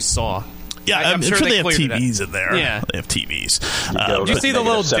she actually saw. Yeah, I'm sure they have TVs in there. Yeah. They have TVs. Did you see the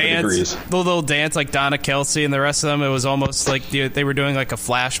little dance? The little dance like Donna Kelce and the rest of them? It was almost like they were doing a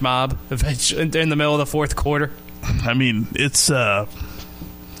flash mob in the middle of the fourth quarter. I mean, it's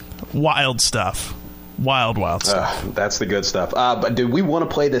wild stuff. Wild stuff. That's the good stuff. But do we want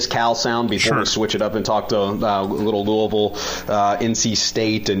to play this Cal sound before we switch it up and talk to little Louisville, NC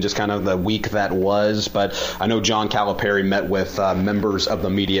State, and just kind of the week that was? But I know John Calipari met with members of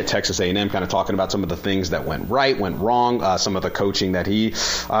the media at Texas A&M, kind of talking about some of the things that went right, went wrong, some of the coaching that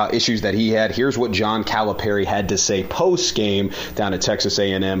issues that he had. Here's what John Calipari had to say post-game down at Texas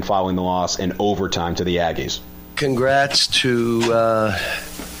A&M following the loss in overtime to the Aggies. Congrats to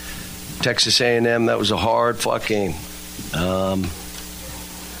Texas A&M. That was a hard-fought game.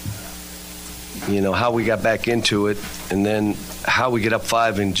 How we got back into it, and then how we get up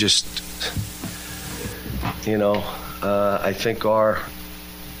 5 and just, I think our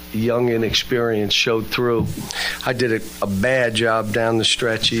young inexperience showed through. I did a bad job down the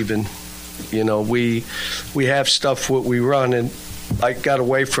stretch even. We have stuff what we run, and I got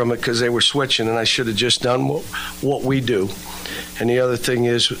away from it because they were switching, and I should have just done what we do. And the other thing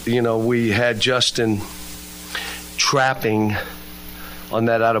is, we had Justin trapping on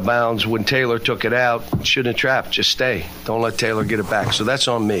that out of bounds when Taylor took it out. Shouldn't have trapped. Just stay. Don't let Taylor get it back. So that's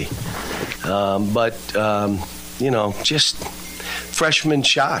on me. Just freshman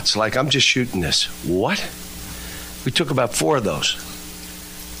shots. Like, I'm just shooting this. What? We took about 4 of those.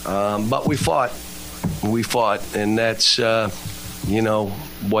 But we fought. And that's,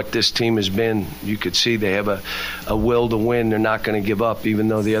 what this team has been. You could see they have a will to win. They're not going to give up, even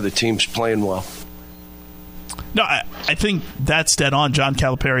though the other team's playing well. No, I think that's dead on. John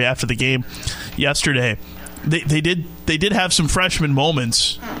Calipari, after the game yesterday, they did have some freshman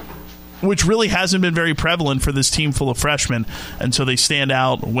moments, which really hasn't been very prevalent for this team full of freshmen, and so they stand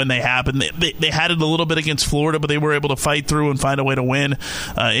out when they happen. They had it a little bit against Florida, but they were able to fight through and find a way to win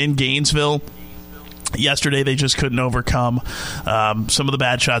in Gainesville. Yesterday, they just couldn't overcome some of the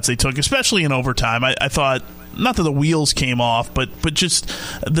bad shots they took, especially in overtime. I thought, not that the wheels came off, but just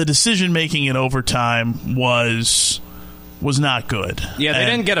the decision-making in overtime was not good. Yeah, they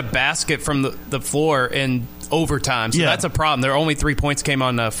didn't get a basket from the floor in overtime, so that's a problem. Their only 3 points came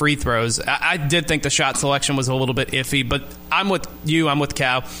on free throws. I did think the shot selection was a little bit iffy, but I'm with you. I'm with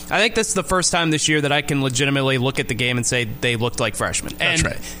Cal. I think this is the first time this year that I can legitimately look at the game and say they looked like freshmen. That's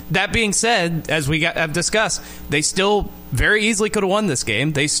right. That being said, as we have discussed, they still very easily could have won this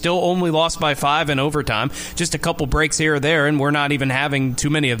game. They still only lost by 5 in overtime. Just a couple breaks here or there, and we're not even having too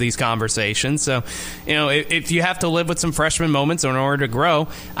many of these conversations. So, if you have to live with some freshman moments in order to grow,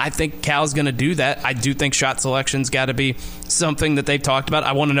 I think Cal's going to do that. I do think shot selection's got to be something that they've talked about.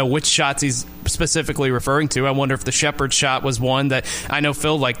 I want to know which shots he's specifically referring to. I wonder if the Shepherd shot was one that I know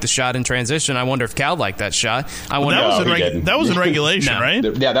Phil liked the shot in transition. I wonder if Cal liked that shot. That was in regulation, right?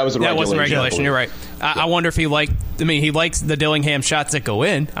 Yeah, that was in regulation. That was in regulation. You're right. I wonder if he liked. He likes the Dillingham shots that go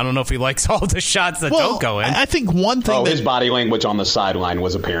in. I don't know if he likes all the shots that don't go in. I think one thing his body language on the sideline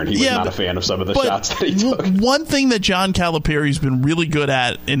was apparent. He was not a fan of some of the shots that he took. One thing that John Calipari's been really good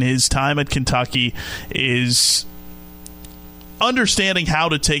at in his time at Kentucky is understanding how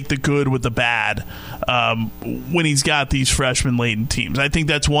to take the good with the bad when he's got these freshman-laden teams. I think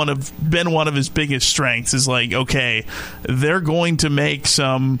that's been one of his biggest strengths is like, okay, they're going to make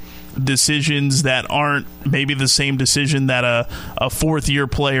some decisions that aren't maybe the same decision that a fourth-year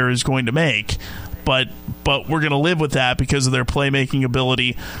player is going to make, but we're going to live with that because of their playmaking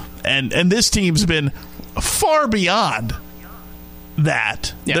ability. And this team's been far beyond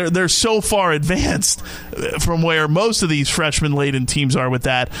that. Yeah. They're so far advanced from where most of these freshman-laden teams are with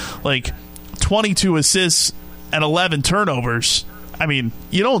that. Like 22 assists and 11 turnovers. I mean,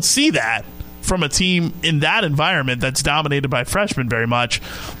 you don't see that from a team in that environment that's dominated by freshmen very much.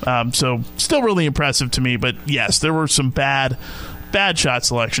 So still really impressive to me. But yes, there were some bad shot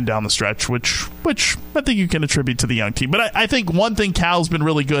selection down the stretch, which I think you can attribute to the young team. But I think one thing Cal's been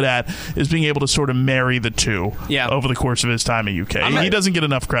really good at is being able to sort of marry the two over the course of his time at UK. He doesn't get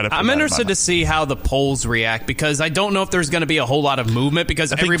enough credit for I'm interested to see how the polls react because I don't know if there's going to be a whole lot of movement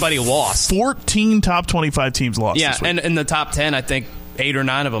because everybody lost. 14 top 25 teams lost this week. And in the top 10, I think 8 or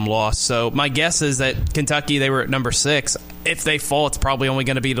 9 of them lost. So my guess is that Kentucky, they were at number 6. If they fall, it's probably only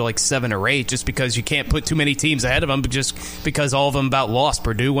going to be to like 7 or 8 just because you can't put too many teams ahead of them, but just because all of them about lost.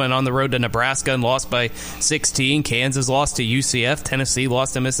 Purdue went on the road to Nebraska and lost by 16. Kansas lost to UCF. Tennessee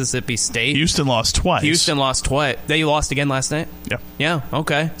lost to Mississippi State. Houston lost twice. They lost again last night? Yeah. Yeah,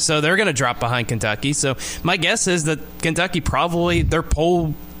 okay. So they're going to drop behind Kentucky. So my guess is that Kentucky probably, their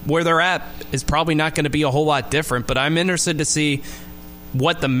poll where they're at is probably not going to be a whole lot different, but I'm interested to see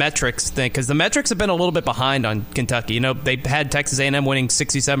what the metrics think, because the metrics have been a little bit behind on Kentucky. They had Texas A&M winning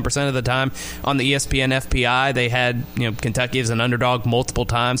 67% of the time on the ESPN FPI. They had Kentucky as an underdog multiple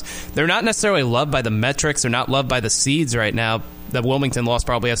times. They're not necessarily loved by the metrics. They're not loved by the seeds right now. The Wilmington loss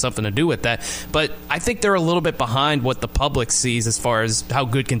probably has something to do with that. But I think they're a little bit behind what the public sees as far as how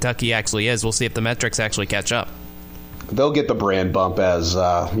good Kentucky actually is. We'll see if the metrics actually catch up. They'll get the brand bump as,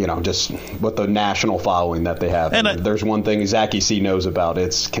 just with the national following that they have. And there's one thing Zachy C knows about.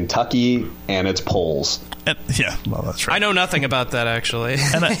 It's Kentucky and its polls. Well, that's right. I know nothing about that, actually.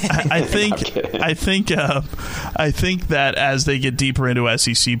 And I think that as they get deeper into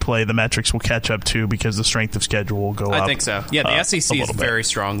SEC play, the metrics will catch up, too, because the strength of schedule will go up. I think so. Yeah, the SEC is very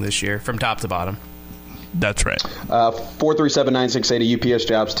strong this year from top to bottom. That's right. 437-9680 UPS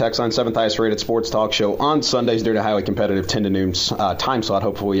Jobs. Text on 7th highest rated sports talk show on Sundays during a highly competitive 10 to noon time slot.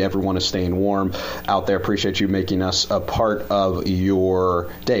 Hopefully everyone is staying warm out there. Appreciate you making us a part of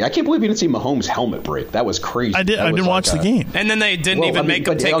your day. I can't believe you didn't see Mahomes' helmet break. That was crazy. I didn't watch the game. And then they didn't make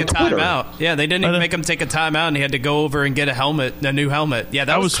him take a timeout. Yeah, they didn't even make him take a timeout, and he had to go over and get a new helmet. Yeah,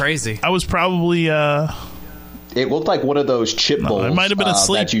 that was crazy. I was probably... It looked like one of those chip bowls it might have been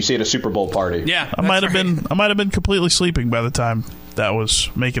asleep. that you see at a Super Bowl party. Yeah, I might have been completely sleeping by the time that was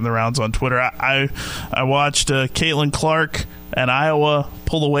making the rounds on Twitter. I watched Caitlin Clark and Iowa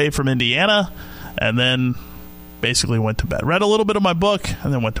pull away from Indiana, and then basically went to bed. Read a little bit of my book,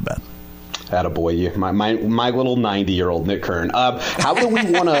 and then went to bed. Attaboy, my little 90-year-old Nick Kern. How do we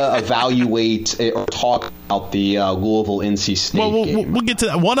want to evaluate or talk about the Louisville NC State game? We'll get to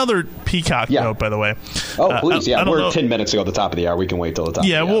that. One other Peacock note, by the way. Oh, please, we're 10 minutes ago at the top of the hour. We can wait till the top.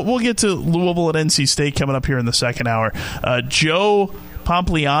 Yeah, we'll get to Louisville at NC State coming up here in the second hour. Joe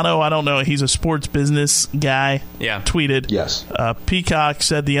Pompliano, I don't know, he's a sports business guy. Yeah. Tweeted. Yes. Peacock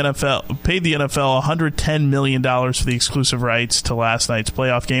said the NFL paid the NFL $110 million for the exclusive rights to last night's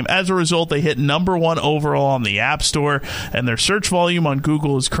playoff game. As a result, they hit number 1 overall on the App Store, and their search volume on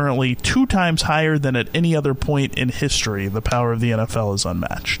Google is currently 2 times higher than at any other point in history. The power of the NFL is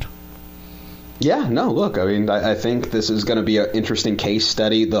unmatched. Yeah, no, look, I mean, I think this is going to be an interesting case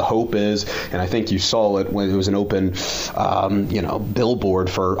study. The hope is, and I think you saw it when it was an open, billboard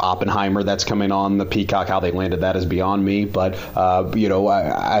for Oppenheimer that's coming on the Peacock. How they landed that is beyond me. But,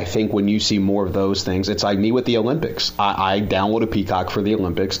 I think when you see more of those things, it's like me with the Olympics. I downloaded Peacock for the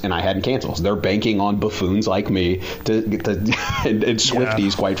Olympics, and I hadn't canceled. They're banking on buffoons like me and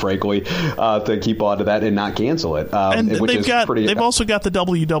Swifties, quite frankly, to keep on to that and not cancel it. They've also got the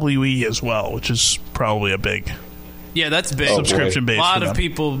WWE as well, which is probably a big that's big subscription base. A lot of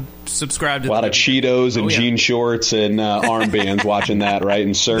people subscribe to a lot of Cheetos and jean shorts and armbands watching that, right?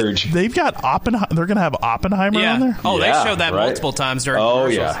 And Surge. They've got Oppenheimer. They're going to have Oppenheimer on there. They showed that multiple times during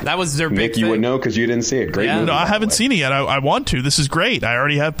commercials. That was their big Nick, thing. you would know because you didn't see it. Great movie. No, I haven't seen it yet. I want to. This is great. I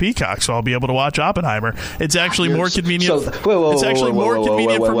already have Peacock, so I'll be able to watch Oppenheimer. It's actually more convenient. It's actually more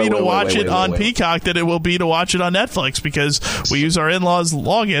convenient for me to watch it on Peacock than it will be to watch it on Netflix, because we use our in-laws'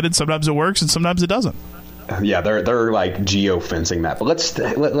 login, and sometimes it works and sometimes it doesn't. Yeah, they're like geo-fencing that. But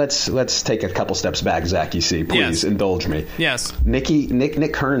let's take a couple steps back, Zach. You see, please indulge me. Yes.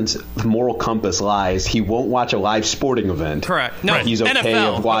 Nick Kern's moral compass lies. He won't watch a live sporting event. Correct. No, he's okay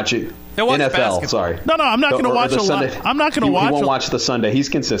NFL. of watching. NFL, basketball. Sorry. No, I'm not going to watch I'm not going to watch. He won't watch the Sunday. He's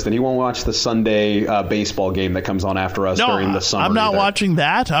consistent. He won't watch the Sunday baseball game that comes on after us during the summer. I'm not watching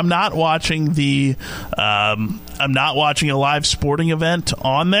that. I'm not watching the. I'm not watching a live sporting event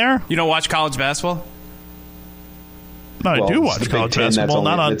on there. You don't watch college basketball? No, I do watch college basketball,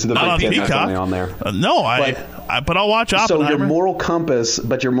 not on Peacock. On there. But I'll watch Oppenheimer. So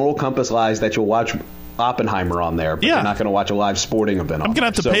your moral compass lies that you'll watch Oppenheimer on there, but you're not going to watch a live sporting event. I'm going to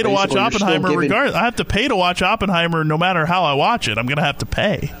have to pay to watch Oppenheimer regardless. I have to pay to watch Oppenheimer no matter how I watch it. I'm going to have to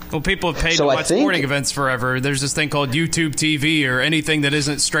pay. Well, people have paid to watch sporting events forever. There's this thing called YouTube TV or anything that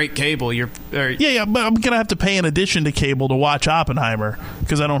isn't straight cable. But I'm going to have to pay in addition to cable to watch Oppenheimer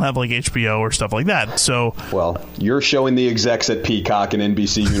because I don't have like HBO or stuff like that. So, well, you're showing the execs at Peacock and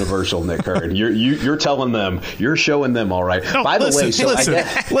NBC Universal, Nick Kern. You're telling them. You're showing them all right. No, by the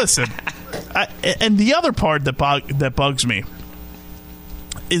way, listen. And the other part that bugs me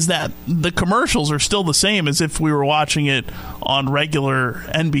is that the commercials are still the same as if we were watching it on regular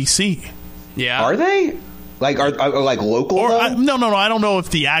NBC. Yeah. Are they? Like are like local? No. I don't know if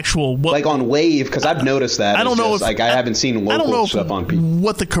the actual like on Wave, because I've noticed that. I don't know if I haven't seen local stuff on people.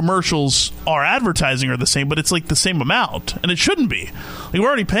 What the commercials are advertising are the same, but it's like the same amount, and it shouldn't be. Like, we're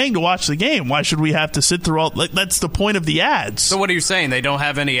already paying to watch the game. Why should we have to sit through all? Like, that's the point of the ads. So what are you saying? They don't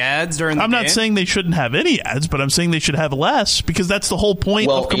have any ads during the game? I'm not saying they shouldn't have any ads, but I'm saying they should have less, because that's the whole point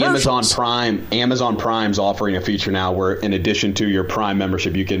of commercials. Amazon Prime's offering a feature now where, in addition to your Prime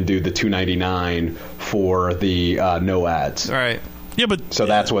membership, you can do the $2.99 for the no ads. All right. Yeah, but so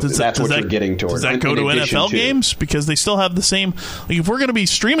that's what you're getting towards. Does that go to NFL games? Because they still have the same. Like, if we're going to be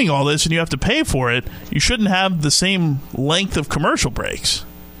streaming all this and you have to pay for it, you shouldn't have the same length of commercial breaks.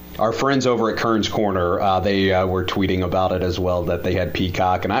 Our friends over at Kern's Corner, they were tweeting about it as well, that they had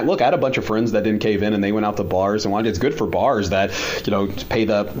Peacock. And I had a bunch of friends that didn't cave in, and they went out to bars and wanted. It's good for bars that pay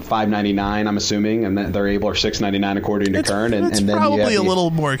the $5.99, I'm assuming, and then they're able, or $6.99 according to Kern. It's then probably a little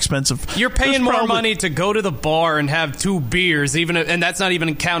more expensive. You're paying more money to go to the bar and have 2 beers, and that's not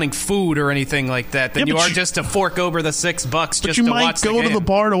even counting food or anything like that. Than you are just to fork over the $6 just to watch the game. But you might go to the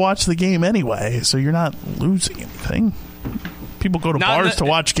bar to watch the game anyway, so you're not losing anything. People go to bars to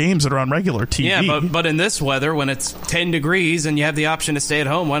watch games that are on regular TV. Yeah, but in this weather, when it's 10 degrees and you have the option to stay at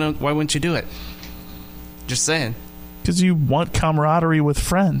home, why wouldn't you do it? Just saying. Because you want camaraderie with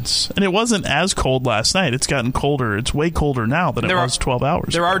friends. And it wasn't as cold last night. It's gotten colder. It's way colder now than it was 12 hours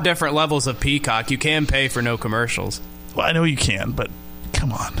ago. There are different levels of Peacock. You can pay for no commercials. Well, I know you can, but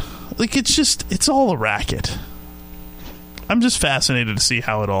come on. Like, it's all a racket. I'm just fascinated to see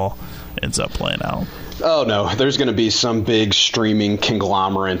how it all ends up playing out. Oh no, there's going to be some big streaming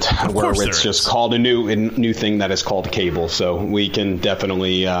conglomerate where it's just called a new thing that is called cable. So we can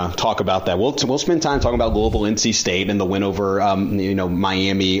definitely talk about that. We'll spend time talking about Louisville, NC State, and the win over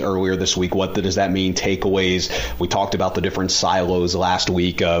Miami earlier this week. What does that mean? Takeaways. We talked about the different silos last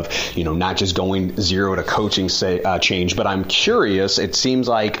week of not just going zero to coaching change, but I'm curious. It seems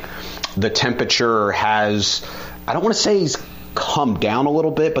like the temperature has, I don't want to say he's come down a little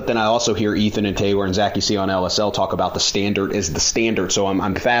bit, but then I also hear Ethan and Taylor and Zach on LSL talk about the standard is the standard. So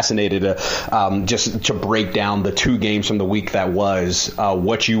I'm fascinated to just to break down the 2 games from the week that was,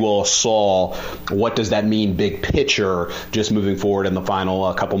 what you all saw. What does that mean big picture just moving forward in the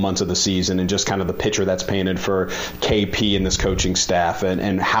final couple months of the season, and just kind of the picture that's painted for KP and this coaching staff,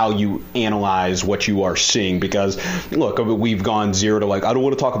 and how you analyze what you are seeing. Because look, we've gone zero to I don't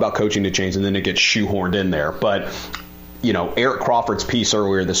want to talk about coaching to change, and then it gets shoehorned in there. But Eric Crawford's piece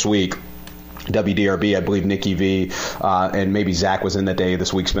earlier this week, WDRB, I believe Nikki V and maybe Zach was in the day.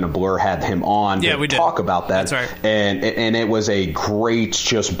 This week's been a blur. Had him on to talk about that. That's right. And it was a great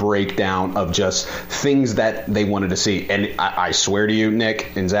just breakdown of just things that they wanted to see. And I swear to you,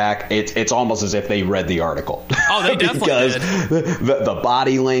 Nick and Zach, it's almost as if they read the article. Oh, they definitely because did. The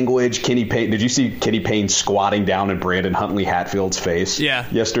body language, Kenny Payne. Did you see Kenny Payne squatting down in Brandon Huntley Hatfield's face?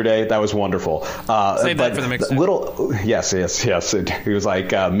 Yesterday, that was wonderful. Save that for the mix. Yes. He was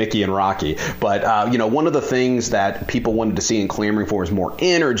like Mickey and Rocky. But, one of the things that people wanted to see and clamoring for is more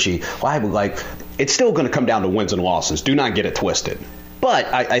energy. Well, it's still going to come down to wins and losses. Do not get it twisted.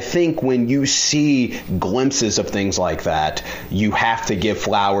 But I think when you see glimpses of things like that, you have to give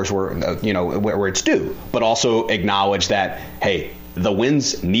flowers where it's due, but also acknowledge that, hey, the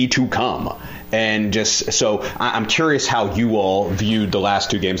wins need to come. And just so I'm curious how you all viewed the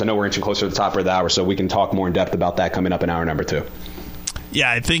last 2 games. I know we're inching closer to the top of the hour, so we can talk more in depth about that coming up in hour number 2. Yeah,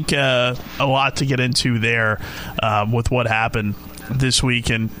 I think a lot to get into there with what happened this week.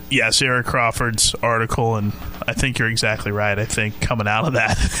 And yes, Eric Crawford's article, and I think you're exactly right. I think coming out of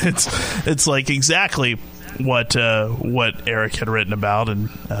that, it's like exactly what Eric had written about in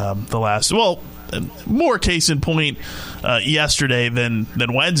the last. Well, more case in point yesterday than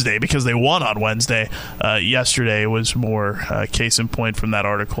Wednesday, because they won on Wednesday. Yesterday was more case in point from that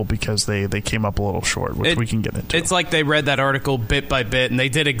article because they came up a little short, which we can get into. It's like they read that article bit by bit, and they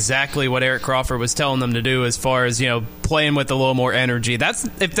did exactly what Eric Crawford was telling them to do as far as, playing with a little more energy. That's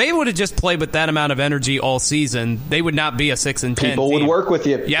if they would have just played with that amount of energy all season, they would not be a 6-10 People team. would work with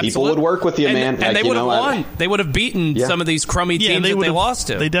you. Yeah, people would work with you, man. And they would have won. They would have beaten some of these crummy teams that they lost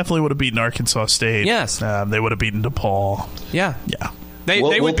to. They definitely would have beaten Arkansas State. Yes. They would have beaten DePaul. Yeah. They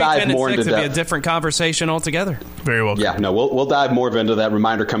we'll would be dive 10-6. more into It'd be a different conversation altogether. Very well. Yeah, no, we'll dive more into that.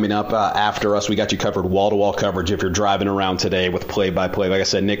 Reminder coming up after us. We got you covered wall-to-wall coverage if you're driving around today with play-by-play. Like I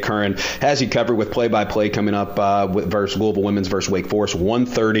said, Nick Curran has you covered with play-by-play coming up versus Louisville Women's versus Wake Forest,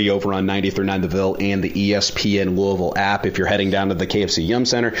 1:30 over on 93.9 The Ville and the ESPN Louisville app. If you're heading down to the KFC Yum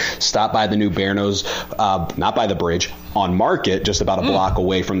Center, stop by the new Bearno's, not by the bridge, on Market, just about a block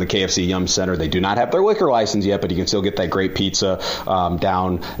away from the KFC Yum Center. They do not have their liquor license yet, but you can still get that great pizza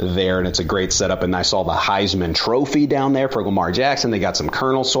down there, and it's a great setup. And I saw the Heisman Trophy down there for Lamar Jackson. They got some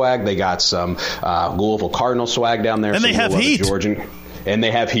Colonel swag. They got some Louisville Cardinal swag down there. And they have heat. And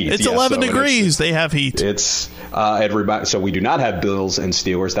they have heat. It's 11 degrees. They have heat. It's everybody. So we do not have Bills and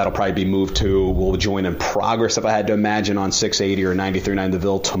Steelers. That'll probably be moved to. We'll join in progress, if I had to imagine, on 680 or 93.9 The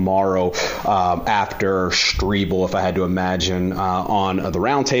Ville tomorrow after Strebel, if I had to imagine, on the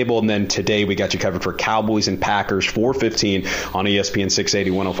roundtable. And then today we got you covered for Cowboys and Packers, 4:15 on ESPN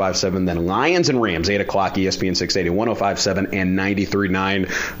 680, 105.7. Then Lions and Rams, 8 o'clock, ESPN 680, 105.7 and 93.9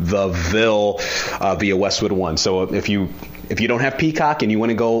 The Ville via Westwood One. So if you don't have Peacock and you want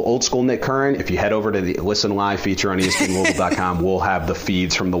to go old school Nick Curran, if you head over to the Listen Live feature on ESPNLocal.com, we'll have the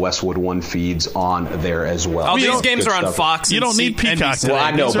feeds from the Westwood One feeds on there as well. Oh, these games are on Fox. You don't need Peacock. Well,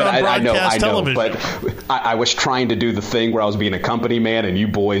 I know, but I know. Television. But I was trying to do the thing where I was being a company man, and you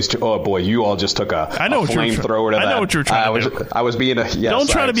boys, you all just took a flamethrower to that. I know what you're trying to do. I was being a Don't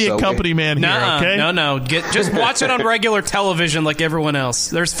try to be a company man here, okay? No. Just watch it on regular television like everyone else.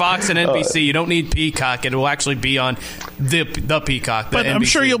 There's Fox and NBC. You don't need Peacock. It will actually be on the Peacock. But I'm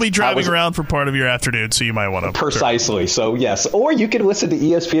sure you'll be driving around for part of your afternoon, so you might want to. Precisely. So, yes. Or you can listen to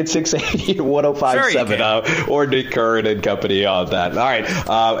ESPN 680 and 105.7 or Nick Curran and company on that. All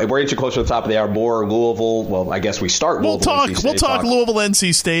right. We're inching closer to the top of the hour. More Louisville. Well, I guess we start Louisville. We'll talk Louisville,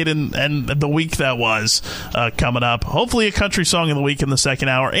 NC State, and the week that was coming up. Hopefully a country song of the week in the second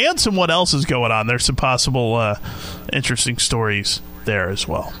hour, and some what else is going on. There's some possible interesting stories there as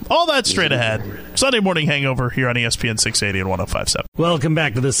well. All that straight ahead. Sunday Morning Hangover here on ESPN 680 and 105.7. Welcome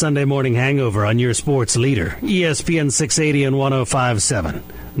back to the Sunday Morning Hangover on your sports leader, ESPN 680 and 105.7.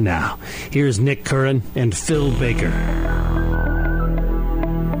 Now, here's Nick Curran and Phil Baker.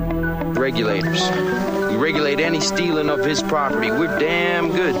 Regulators. We regulate any stealing of his property. We're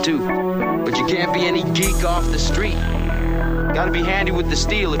damn good, too. But you can't be any geek off the street. Gotta be handy with the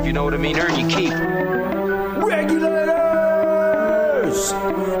steel, if you know what I mean. Earn your keep. Regulators!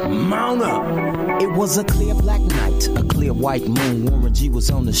 Mount up. It was a clear black night, a clear white moon. Warren G was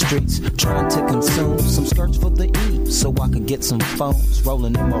on the streets, trying to consume some skirts for the E, so I could get some phones.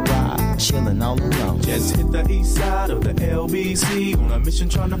 Rolling in my ride, chilling all alone. Just hit the east side of the LBC on a mission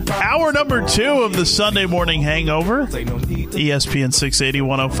trying to find. Hour number 2 of the Sunday Morning Hangover. ESPN 680,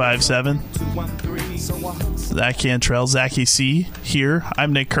 105.7. Zach Cantrell, Zachy C here.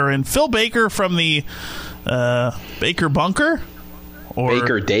 I'm Nick Curran. Phil Baker from the Baker Bunker? Or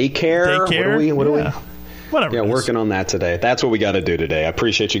Baker Daycare? What are we? Whatever. Yeah, working on that today. That's what we got to do today. I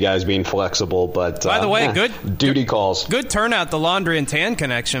appreciate you guys being flexible, but by the way, good duty calls. Good turnout, the laundry and tan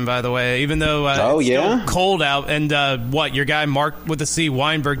connection. By the way, even though it's still cold out, and your guy Mark with the C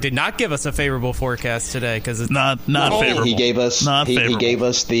Weinberg did not give us a favorable forecast today because it's not favorable. He gave us he gave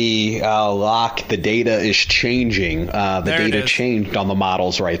us the lock. The data is changing. The data changed on the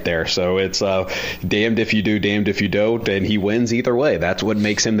models right there. So it's damned if you do, damned if you don't, and he wins either way. That's what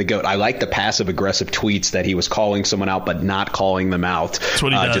makes him the GOAT. I like the passive aggressive tweets that he was calling someone out but not calling them out. That's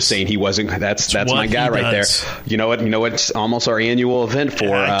what he does. Just saying he wasn't. That's my guy right there. You know what? It's almost our annual event for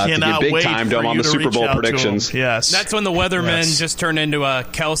to get big time on the Super Bowl predictions. Yes, that's when the weathermen just turn into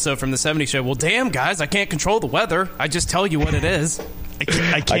Kelso from the '70s show. Well, damn guys, I can't control the weather. I just tell you what it is.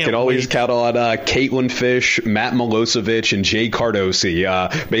 I can always count on Caitlin Fish, Matt Milosevic, and Jay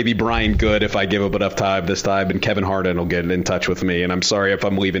Cardosi. Maybe Brian Good if I give him enough time this time, and Kevin Harden will get in touch with me. And I'm sorry if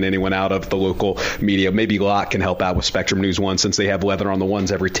I'm leaving anyone out of the local media. Maybe Locke can help out with Spectrum News 1 since they have weather on the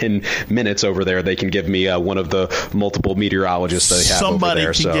ones every 10 minutes over there. They can give me one of the multiple meteorologists they have Somebody over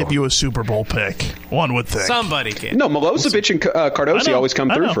there. Somebody can give you a Super Bowl pick. One would think. Somebody can. No, Milosevic and Cardosi always come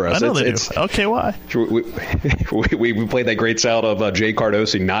through for us. I know they do. Okay, why? We played that great sound of Jay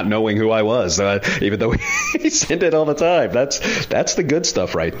Cardosi not knowing who I was, even though he sent it all the time. That's the good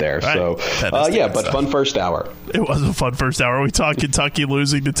stuff right there. Right. So, but fun first hour. It was a fun first hour. We talked Kentucky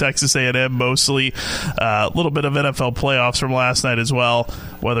losing to Texas A&M mostly. A little bit of NFL playoffs from last night as well,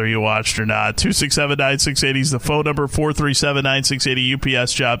 whether you watched or not. 267-9680 is the phone number. 437-9680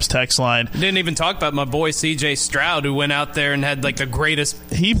 UPS Jobs text line. Didn't even talk about my boy C.J. Stroud, who went out there and had the greatest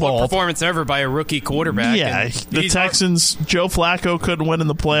performance ever by a rookie quarterback. Yeah, the Texans, Joe Flacco couldn't win in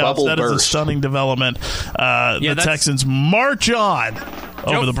the playoffs. That is a stunning development. The Texans march on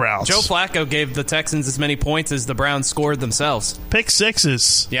over the Browns. Joe Flacco gave the Texans as many points as the Browns scored themselves. Pick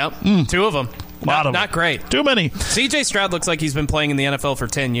sixes. Yep, 2 of them. Not great. Too many. C.J. Stroud looks like he's been playing in the NFL for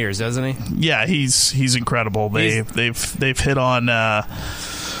 10 years, doesn't he? Yeah, he's incredible. They've hit on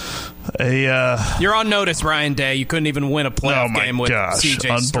You're on notice, Ryan Day. You couldn't even win a playoff game with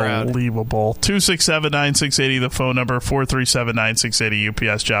C.J. Stroud. Unbelievable. 267-9680, the phone number.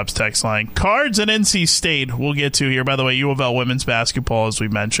 437-9680 UPS Jobs text line. Cards and NC State we'll get to here. By the way, U of L women's basketball, as we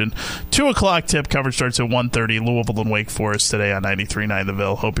mentioned. 2 o'clock tip coverage starts at 1:30. Louisville and Wake Forest today on 93.9 The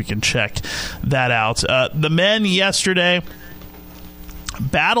Ville. Hope you can check that out. The men yesterday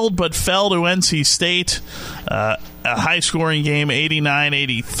battled but fell to NC State. A high-scoring game,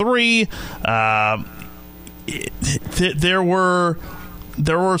 89-83.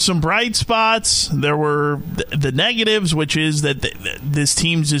 There were some bright spots. There were the negatives, which is that this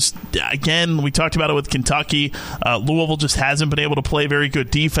team just, again, we talked about it with Kentucky. Louisville just hasn't been able to play very good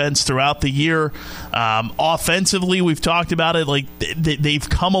defense throughout the year. Offensively, we've talked about it. They've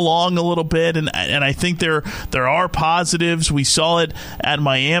come along a little bit, and I think there are positives. We saw it at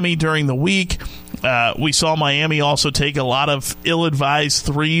Miami during the week. We saw Miami also take a lot of ill-advised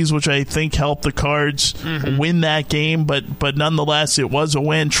threes, which I think helped the Cards win that game. But nonetheless, it was a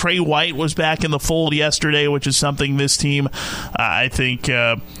win. Trey White was back in the fold yesterday, which is something this team, I think,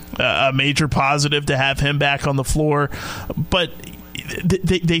 a major positive to have him back on the floor. But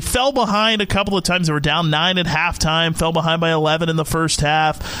they fell behind a couple of times. They were down 9 at halftime, fell behind by 11 in the first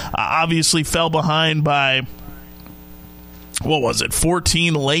half. Obviously fell behind by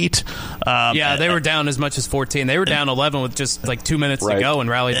 14 late? They were down as much as 14. They were down 11 with just 2 minutes to go and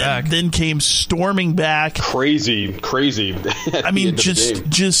rallied back. Then came storming back. Crazy. I mean,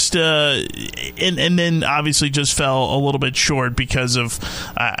 and then obviously just fell a little bit short because of,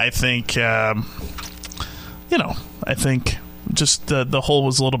 I think just the hole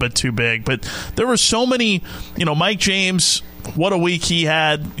was a little bit too big. But there were so many, Mike James what a week he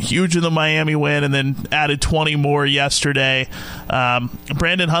had. Huge in the Miami win, and then added 20 more yesterday.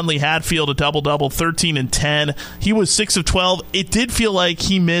 Brandon Hundley-Hatfield, a double-double, 13 and 10. He was 6 of 12. It did feel like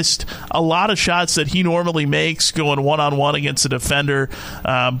he missed a lot of shots that he normally makes going one-on-one against a defender.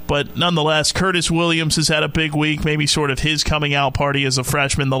 But nonetheless, Curtis Williams has had a big week, maybe sort of his coming out party as a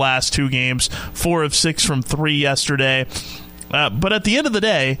freshman the last 2 games. 4 of 6 from 3 yesterday. But at the end of the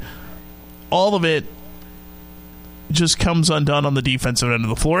day, all of it just comes undone on the defensive end of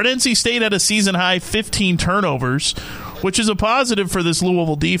the floor. And NC State had a season-high 15 turnovers, which is a positive for this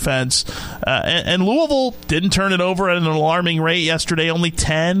Louisville defense. And Louisville didn't turn it over at an alarming rate yesterday, only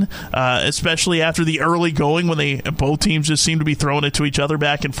 10, especially after the early going when both teams just seemed to be throwing it to each other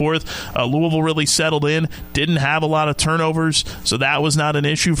back and forth. Louisville really settled in, didn't have a lot of turnovers, so that was not an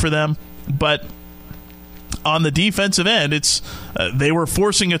issue for them. But on the defensive end, it's they were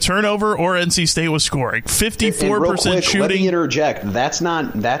forcing a turnover or NC State was scoring. 54% shooting. Let me interject. That's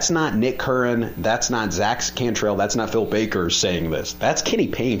not Nick Curran. That's not Zach Cantrell. That's not Phil Baker saying this. That's Kenny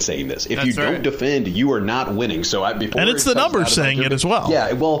Payne saying this. If you don't defend, you are not winning. So and it's the numbers saying it as well.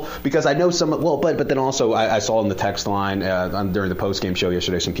 Yeah, well, because I know some. Well, but then also I saw in the text line during the postgame show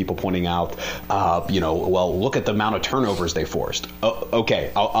yesterday some people pointing out, well, look at the amount of turnovers they forced.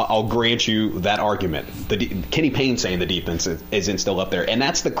 Okay, I'll grant you that argument. Kenny Payne saying the defense isn't still up there. And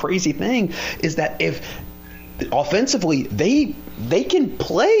that's the crazy thing, is that if offensively they can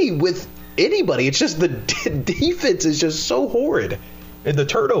play with anybody. It's just the defense is just so horrid in the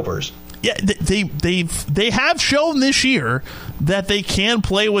turnovers. Yeah, they have shown this year that they can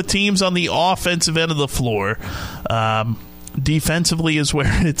play with teams on the offensive end of the floor. Defensively is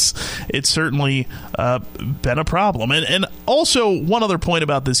where it's certainly been a problem. And also, one other point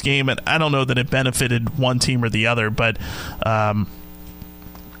about this game, and I don't know that it benefited one team or the other, but I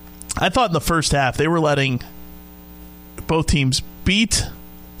thought in the first half they were letting both teams beat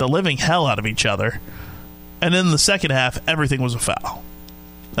the living hell out of each other. And then in the second half, everything was a foul.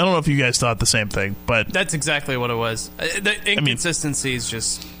 I don't know if you guys thought the same thing, but that's exactly what it was. The inconsistency is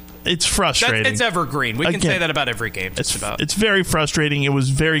just... It's frustrating. It's evergreen. We can say that about every game. It's very frustrating. It was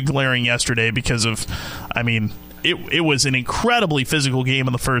very glaring yesterday because of, it was an incredibly physical game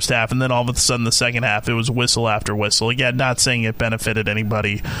in the first half, and then all of a sudden the second half, it was whistle after whistle. Again, not saying it benefited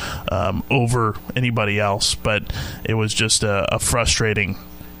anybody over anybody else, but it was just a frustrating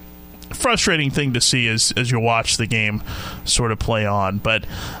thing to see as you watch the game sort of play on. But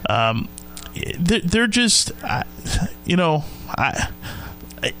they're just,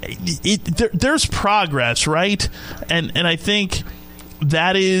 there's progress, right? And I think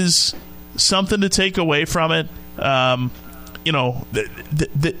that is something to take away from it.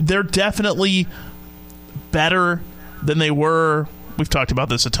 They're definitely better than they were. We've talked about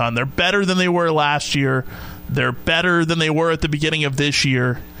this a ton. They're better than they were last year. They're better than they were at the beginning of this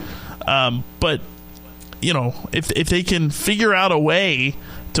year. But if they can figure out a way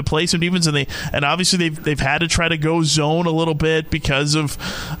to play some defense, and obviously they've had to try to go zone a little bit because of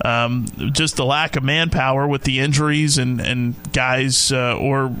just the lack of manpower with the injuries and guys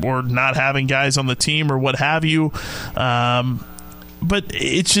or not having guys on the team or what have you. But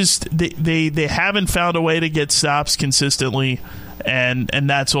it's just they haven't found a way to get stops consistently, and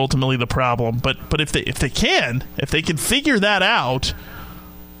that's ultimately the problem. But if they can figure that out,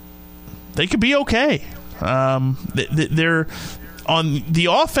 they could be okay. They're on the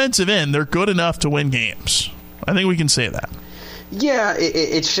offensive end, they're good enough to win games. I think we can say that. Yeah,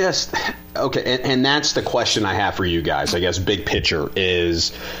 it's just okay, and that's the question I have for you guys. I guess big picture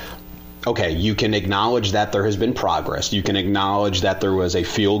is, okay, you can acknowledge that there has been progress. You can acknowledge that there was a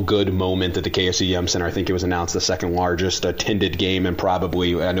feel-good moment at the KSE Center. I think it was announced the second largest attended game, and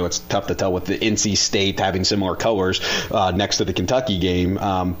probably, I know it's tough to tell with the NC State having similar colors next to the Kentucky game,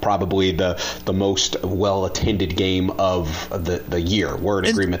 probably the most well-attended game of the year. We're in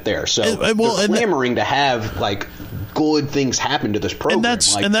agreement there. So they're clamoring to have, good things happen to this program.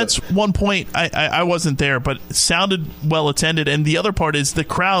 And that's one point. I wasn't there, but it sounded well-attended. And the other part is the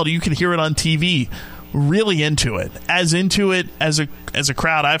crowd, you can hear it on TV, really into it as a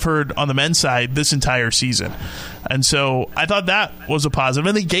crowd I've heard on the men's side this entire season. And so I thought that was a positive,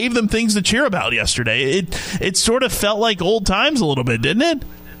 and they gave them things to cheer about yesterday. It sort of felt like old times a little bit, didn't it?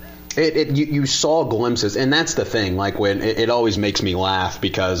 You saw glimpses, and that's the thing. Like, when it always makes me laugh,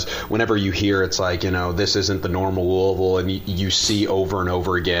 because whenever you hear it's like, this isn't the normal Louisville, and you see over and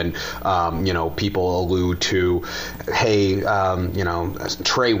over again, people allude to, hey,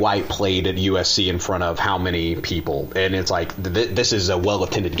 Trey White played at USC in front of how many people, and it's like this is a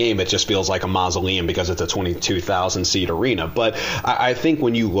well-attended game. It just feels like a mausoleum because it's a 22,000 seat arena. But I think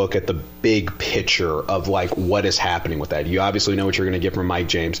when you look at the big picture of like what is happening with that, you obviously know what you're going to get from Mike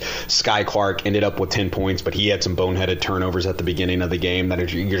James. Sky Clark ended up with 10 points, but he had some boneheaded turnovers at the beginning of the game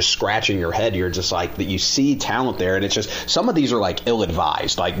that you're scratching your head. You're just like, that you see talent there, and it's just some of these are like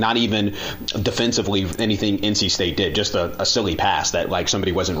ill-advised, like not even defensively anything NC State did, just a silly pass that like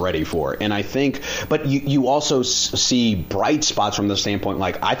somebody wasn't ready for. And I think, but you also see bright spots from the standpoint,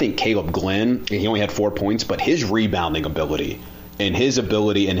 like I think Caleb Glenn, he only had 4 points, but his rebounding ability and his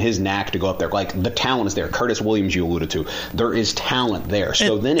ability and his knack to go up there, like the talent is there. Curtis Williams, you alluded to, there is talent there.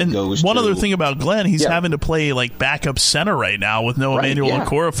 So then it goes. One other thing about Glenn, he's having to play like backup center right now with no Emmanuel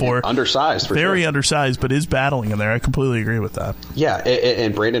Okorafor. Undersized, very undersized, but is battling in there. I completely agree with that. Yeah,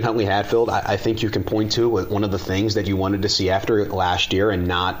 and Brandon Huntley Hatfield, I think you can point to one of the things that you wanted to see after last year, and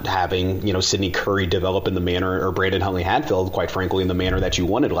not having Sidney Curry develop in the manner, or Brandon Huntley Hatfield, quite frankly, in the manner that you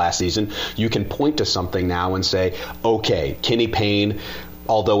wanted last season. You can point to something now and say, okay, Kenny Payne,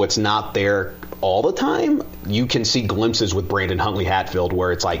 although it's not there all the time, you can see glimpses with Brandon Huntley Hatfield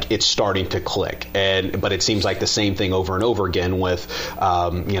where it's like it's starting to click. But it seems like the same thing over and over again with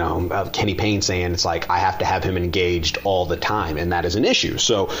Kenny Payne saying it's like I have to have him engaged all the time, and that is an issue.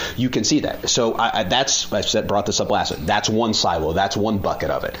 So you can see that. So I brought this up last week. That's one silo. That's one bucket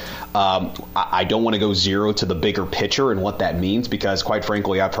of it. I don't want to go zero to the bigger picture and what that means, because quite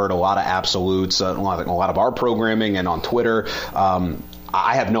frankly, I've heard a lot of absolutes, a lot of our programming and on Twitter.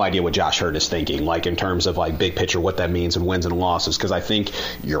 I have no idea what Josh Hurt is thinking, like in terms of like big picture, what that means in wins and losses, because I think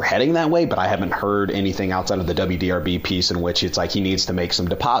you're heading that way, but I haven't heard anything outside of the WDRB piece in which it's like he needs to make some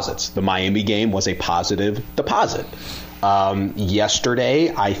deposits. The Miami game was a positive deposit.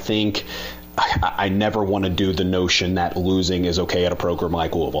 Yesterday, I think I never want to do the notion that losing is okay at a program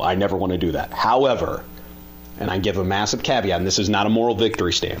like Louisville. I never want to do that. However, and I give a massive caveat, and this is not a moral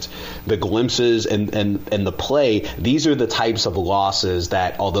victory stance, the glimpses and the play, these are the types of losses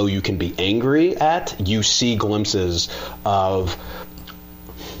that, although you can be angry at, you see glimpses of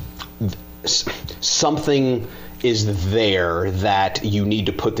something is there that you need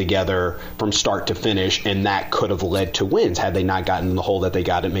to put together from start to finish, and that could have led to wins had they not gotten in the hole that they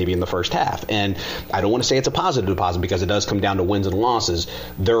got it maybe in the first half. And I don't want to say it's a positive deposit, because it does come down to wins and losses.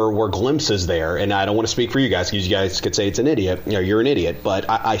 There were glimpses there, and I don't want to speak for you guys, because you guys could say it's an idiot, you're an idiot, but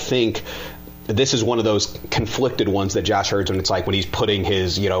I think this is one of those conflicted ones that Josh Hurts, when it's like when he's putting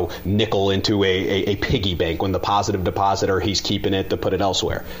his nickel into a piggy bank, when the positive depositor, he's keeping it to put it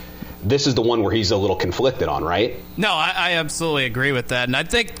elsewhere. This is the one where he's a little conflicted on, right? No, I absolutely agree with that. And I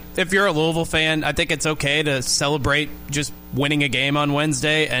think if you're a Louisville fan, I think it's okay to celebrate just winning a game on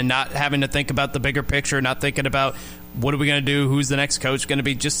Wednesday and not having to think about the bigger picture, not thinking about what are we going to do, who's the next coach going to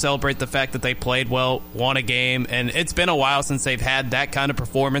be. Just celebrate the fact that they played well, won a game, and it's been a while since they've had that kind of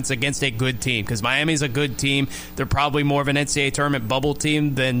performance against a good team, because Miami's a good team. They're probably more of an NCAA tournament bubble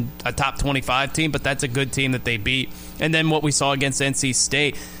team than a top 25 team, but that's a good team that they beat. And then what we saw against NC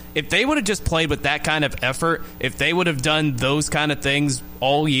State, if they would have just played with that kind of effort, if they would have done those kind of things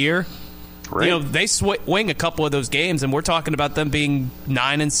all year, right, they swing a couple of those games, and we're talking about them being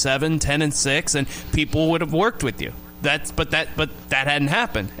 9-7, 10-6, and people would have worked with you. But that hadn't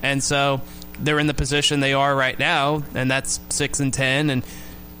happened, and so they're in the position they are right now, and that's 6-10, and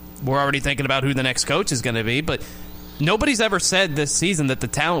we're already thinking about who the next coach is going to be. But nobody's ever said this season that the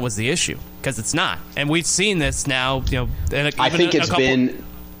talent was the issue, because it's not, and we've seen this now. I think it's been.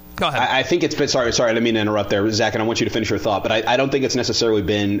 Go ahead. I think it's been, sorry, I didn't mean to interrupt there, Zach, and I want you to finish your thought, but I don't think it's necessarily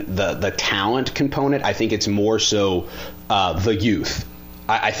been the talent component. I think it's more so the youth.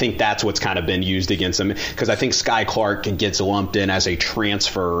 I think that's what's kind of been used against him, because I think Sky Clark gets lumped in as a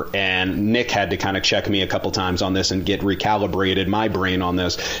transfer, and Nick had to kind of check me a couple times on this and get recalibrated my brain on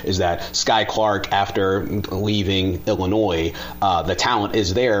this, is that Sky Clark, after leaving Illinois, the talent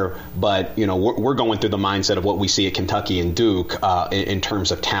is there, but we're going through the mindset of what we see at Kentucky and Duke in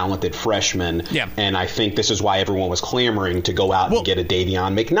terms of talented freshmen. Yeah. And I think this is why everyone was clamoring to go out and get a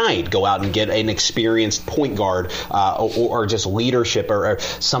Davion McKnight, go out and get an experienced point guard or just leadership or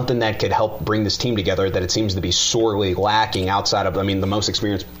something that could help bring this team together, that it seems to be sorely lacking outside of, the most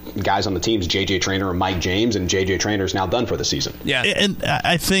experienced guys on the team is J.J. Traynor and Mike James, and J.J. Traynor is now done for the season. Yeah. And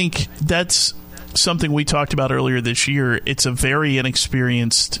I think that's something we talked about earlier this year. It's a very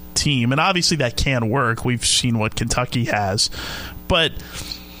inexperienced team, and obviously that can work. We've seen what Kentucky has. But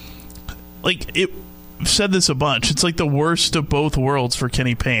I've said this a bunch. It's like the worst of both worlds for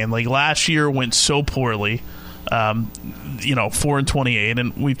Kenny Payne. Like last year went so poorly, 4-28,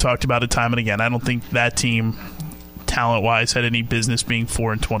 and we've talked about it time and again. I don't think that team, talent-wise, had any business being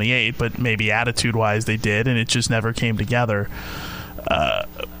 4-28, but maybe attitude-wise they did, and it just never came together.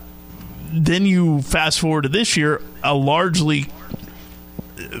 Then you fast forward to this year, a largely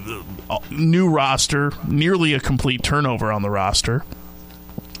new roster, nearly a complete turnover on the roster.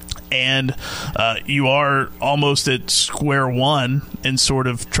 And you are almost at square one and sort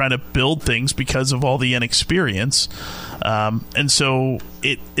of trying to build things because of all the inexperience. And so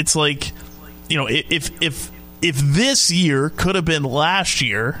it's like, if this year could have been last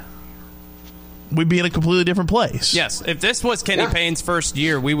year, we'd be in a completely different place. Yes, if this was Kenny Payne's first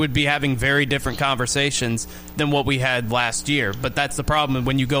year, we would be having very different conversations than what we had last year. But that's the problem.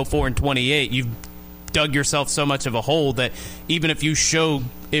 When you go 4-28, you've dug yourself so much of a hole that even if you show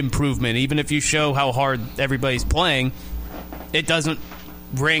improvement, even if you show how hard everybody's playing, it doesn't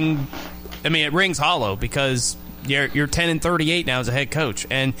ring. I mean, it rings hollow because you're 10-38 now as a head coach,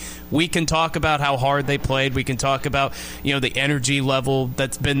 and we can talk about how hard they played. We can talk about the energy level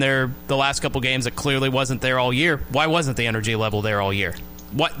that's been there the last couple games that clearly wasn't there all year. Why wasn't the energy level there all year?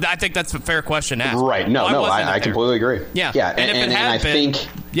 I think that's a fair question to ask. Right? No, I completely agree. Yeah, yeah, and if it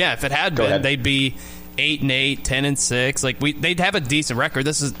had been, they'd be 8-8, 10-6. Like they'd have a decent record.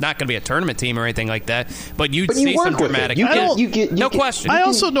 This is not going to be a tournament team or anything like that. But you'd see some dramatic. No question. I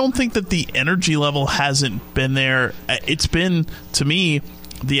also don't think that the energy level hasn't been there. It's been, to me,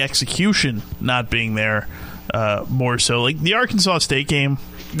 the execution not being there more so. Like the Arkansas State game,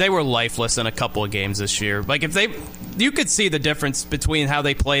 they were lifeless in a couple of games this year. Like you could see the difference between how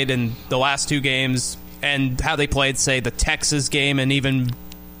they played in the last two games and how they played, say, the Texas game and even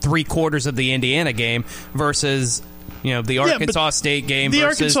 3/4 of the Indiana game versus the Arkansas State game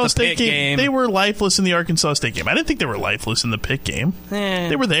versus the Pitt game. They were lifeless in the Arkansas State game. I didn't think they were lifeless in the Pitt game.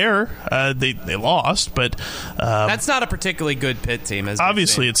 They were there. They lost, but that's not a particularly good Pitt team.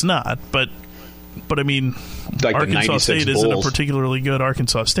 Obviously, it's not. But I mean, like Arkansas State Bulls isn't a particularly good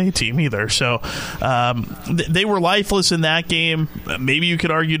Arkansas State team either. So they were lifeless in that game. Maybe you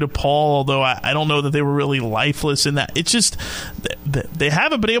could argue DePaul, although I don't know that they were really lifeless in that. It's just they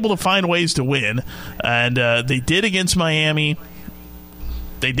haven't been able to find ways to win, and they did against Miami.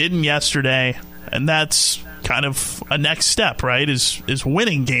 They didn't yesterday, and that's kind of a next step, right, is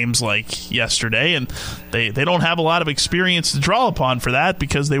winning games like yesterday, and they don't have a lot of experience to draw upon for that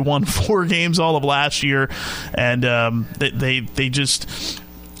because they won 4 games all of last year, and they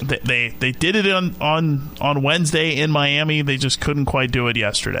did it on Wednesday in Miami. They just couldn't quite do it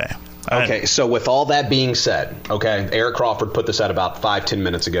yesterday. Okay, so with all that being said, Eric Crawford put this out about 5-10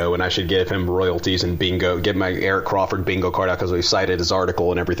 minutes ago, and I should give him royalties and give my Eric Crawford bingo card out because we cited his article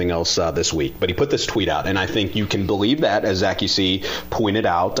and everything else this week. But he put this tweet out, and I think you can believe that, as Zach UC pointed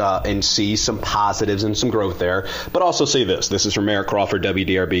out, and see some positives and some growth there. But also say this. This is from Eric Crawford,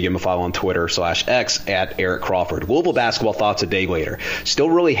 WDRB. Give him a follow on Twitter /X at Eric Crawford. Louisville basketball thoughts a day later.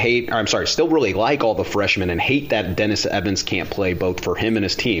 Still really like all the freshmen and hate that Dennis Evans can't play, both for him and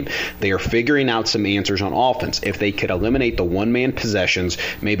his team. They are figuring out some answers on offense. If they could eliminate the one-man possessions,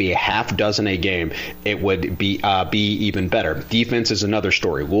 maybe a half dozen a game, it would be even better. Defense is another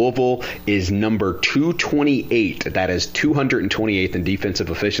story. Louisville is number 228. That is 228th in defensive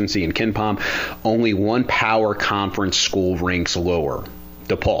efficiency in KenPom. Only one power conference school ranks lower.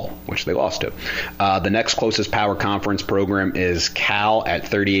 DePaul, which they lost to. The next closest power conference program is Cal at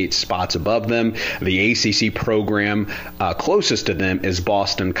 38 spots above them. The ACC program closest to them is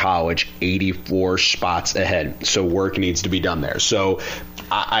Boston College, 84 spots ahead. So work needs to be done there. So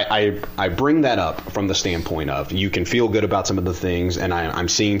I bring that up from the standpoint of you can feel good about some of the things, and I'm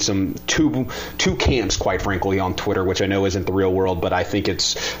seeing some two camps, quite frankly, on Twitter, which I know isn't the real world, but I think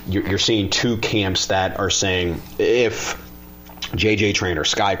you're seeing two camps that are saying if J.J. Traynor,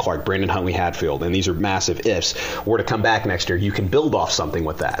 Sky Clark, Brandon Huntley Hatfield, and these are massive ifs, were to come back next year, you can build off something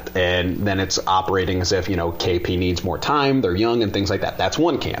with that. And then it's operating as if, KP needs more time, they're young and things like that. That's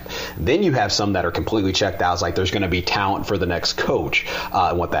one camp. Then you have some that are completely checked out. It's like there's going to be talent for the next coach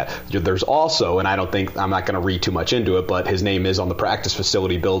and what that. There's also, and I'm not going to read too much into it, but his name is on the practice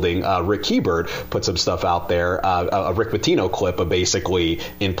facility building. Rick Hebert put some stuff out there, a Rick Pitino clip of basically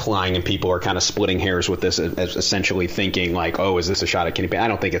implying, and people are kind of splitting hairs with this, as essentially thinking like, oh, is this a shot at Kenny Payne? I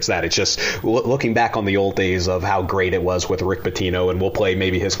don't think it's that. It's just looking back on the old days of how great it was with Rick Pitino, and we'll play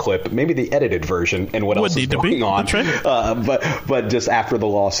maybe his clip, maybe the edited version, and what else is going on. That's right. But just after the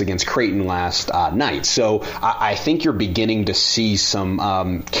loss against Creighton last night. So I think you're beginning to see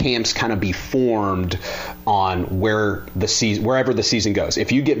some camps kind of be formed on wherever the season goes.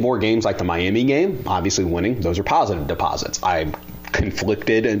 If you get more games like the Miami game, obviously winning, those are positive deposits. I'm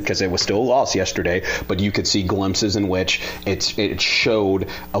conflicted because it was still a loss yesterday, but you could see glimpses in which it showed,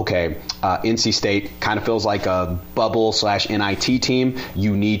 okay, NC State kind of feels like a bubble/NIT team.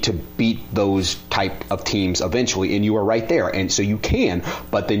 You need to beat those type of teams eventually, and you are right there. And so you can,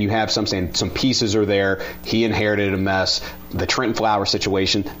 but then you have some saying some pieces are there. He inherited a mess. The Trenton Flowers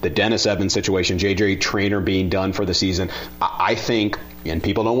situation, the Dennis Evans situation, JJ Traynor being done for the season. I think, and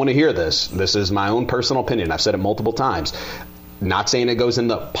people don't want to hear this, this is my own personal opinion. I've said it multiple times. Not saying it goes in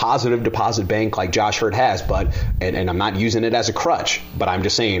the positive deposit bank like Josh Hurt has, but and I'm not using it as a crutch, but I'm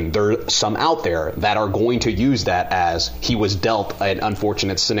just saying there are some out there that are going to use that as he was dealt an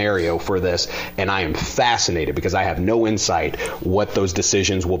unfortunate scenario for this, and I am fascinated because I have no insight what those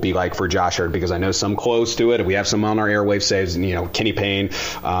decisions will be like for Josh Hurt, because I know some close to it. We have some on our airwaves says, Kenny Payne,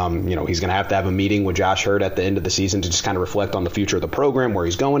 he's going to have a meeting with Josh Hurt at the end of the season to just kind of reflect on the future of the program, where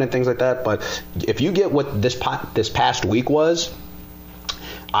he's going and things like that. But if you get what this past week was,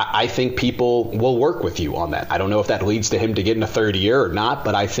 I think people will work with you on that. I don't know if that leads to him to get in a third year or not,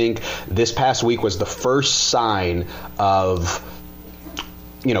 but I think this past week was the first sign of,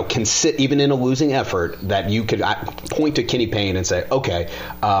 even in a losing effort, that you could point to Kenny Payne and say, okay,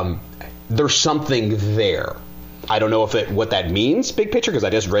 there's something there. I don't know what that means, big picture, because I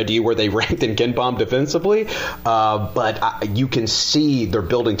just read to you where they ranked in KenPom defensively. But you can see they're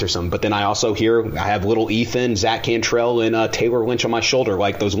building to some. But then I also hear I have little Ethan, Zach Cantrell, and Taylor Lynch on my shoulder,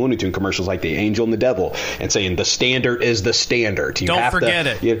 like those Looney Tune commercials, like the Angel and the Devil, and saying the standard is the standard. Don't forget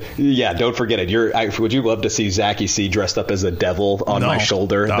it. Yeah, don't forget it. Would you love to see Zachy C dressed up as a devil on my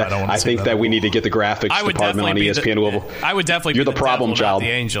shoulder? No, I don't want to I think that we need to get get the graphics department on ESPN Louisville. I would definitely You're be the problem devil, child. not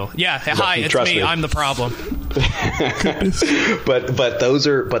the angel. Yeah, hi, it's me. I'm the problem. but those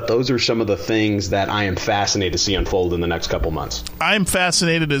are some of the things that I am fascinated to see unfold in the next couple months. I'm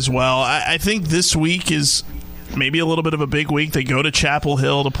fascinated as well. I think this week is maybe a little bit of a big week. They go to Chapel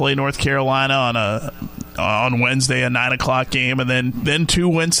Hill to play North Carolina on Wednesday, a 9:00 game, and then to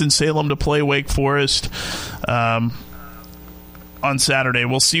Winston-Salem to play Wake Forest on Saturday.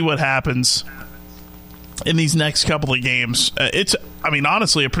 We'll see what happens in these next couple of games. It's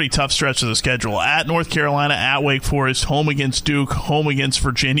honestly, a pretty tough stretch of the schedule. At North Carolina, at Wake Forest, home against Duke, home against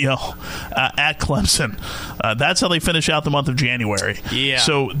Virginia, at Clemson. That's how they finish out the month of January. Yeah.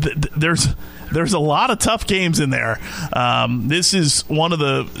 So there's a lot of tough games in there. This is one of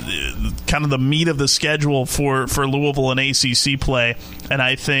the kind of the meat of the schedule for Louisville and ACC play, and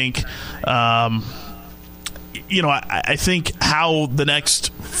I think I think how the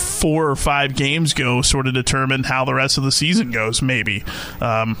next 4 or 5 games go sort of determine how the rest of the season goes, maybe.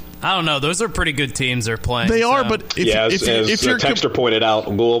 I don't know. Those are pretty good teams they're playing. They are, but if your texter pointed out,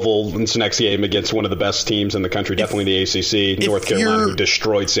 Louisville's next game against one of the best teams in the country, definitely the ACC, North Carolina, who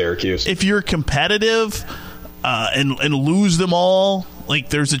destroyed Syracuse. If you're competitive and lose them all,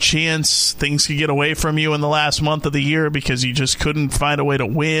 there's a chance things could get away from you in the last month of the year because you just couldn't find a way to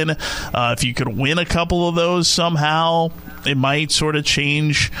win. If you could win a couple of those somehow, it might sort of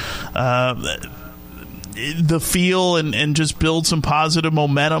change the feel and just build some positive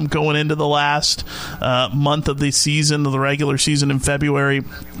momentum going into the last month of the season, of the regular season in February.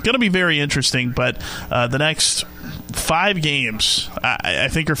 Going to be very interesting, but the next 5 games I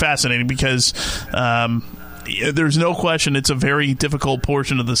think are fascinating because there's no question it's a very difficult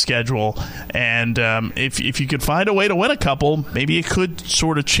portion of the schedule, and if you could find a way to win a couple, maybe it could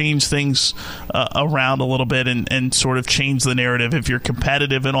sort of change things around a little bit and sort of change the narrative. If you're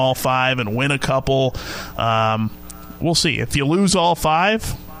competitive in all 5 and win a couple, we'll see. If you lose all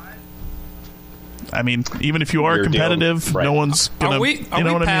 5, even if you are competitive, no one's gonna. Are we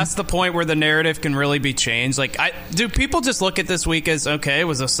past the point where the narrative can really be changed? Do people just look at this week as, okay, it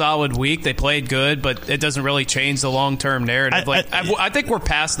was a solid week, they played good, but it doesn't really change the long-term narrative? I think we're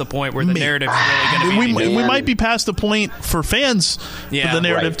past the point where the narrative is really going to be. We might be past the point for fans for the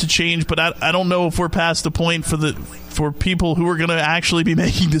narrative to change, but I don't know if we're past the point for people who are going to actually be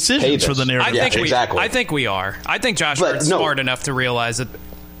making decisions for the narrative. I think we are. I think Josh Hart's smart enough to realize that.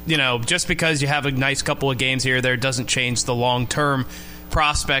 Just because you have a nice couple of games here or there doesn't change the long-term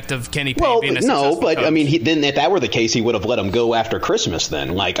prospect of Kenny Payne being a successful but coach. I mean, then if that were the case, he would have let him go after Christmas.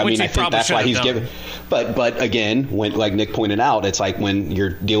 Then, I think that's why he's given. But again, when like Nick pointed out, it's like when you're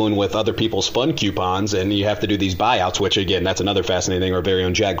dealing with other people's fun coupons and you have to do these buyouts, which again, that's another fascinating thing. Our very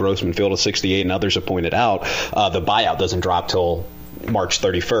own Jack Grossman, field of 68, and others have pointed out, the buyout doesn't drop till March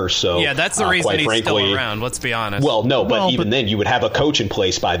 31st. So yeah, that's the reason he's still around. Let's be honest. Well, no, but even then, you would have a coach in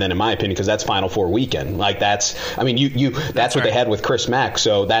place by then, in my opinion, because that's Final Four weekend. Like that's what they had with Chris Mack.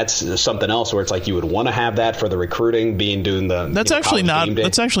 So that's something else where it's like you would want to have that for the recruiting, doing the. That's actually not.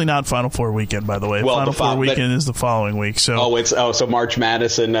 That's actually not Final Four weekend, by the way. Well, Final Four weekend is the following week. So so March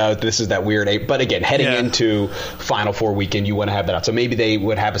Madness, and this is that weird. But again, heading into Final Four weekend, you want to have that out. So maybe they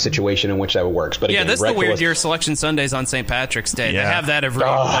would have a situation in which that works. But again, this is the weird year. Selection Sundays on St. Patrick's Day. Yeah. They have that every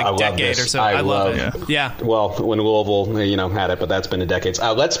decade or so. I love it. Yeah. Well, when Louisville, had it, but that's been a decade.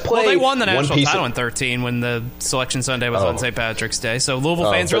 Let's play. Well, they won the national title in 2013 when the Selection Sunday was on St. Patrick's Day. So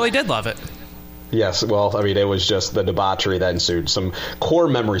Louisville fans really did love it. Yes, well, I mean, it was just the debauchery that ensued. Some core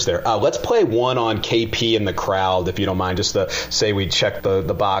memories there. Let's play one on KP in the crowd, if you don't mind, just to say we checked the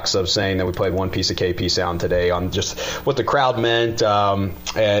box of saying that we played one piece of KP sound today on just what the crowd meant,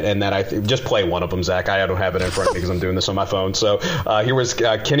 and that just play one of them, Zach. I don't have it in front of me because I'm doing this on my phone. So here was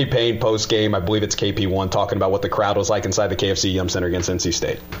Kenny Payne post-game. I believe it's KP1 talking about what the crowd was like inside the KFC Yum Center against NC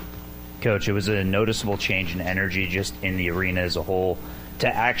State. Coach, it was a noticeable change in energy just in the arena as a whole. To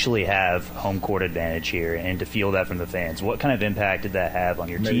actually have home court advantage here and to feel that from the fans, what kind of impact did that have on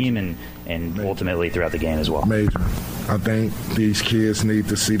your team and ultimately throughout the game as well? Major. I think these kids need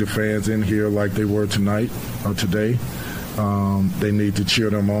to see the fans in here like they were tonight or today. They need to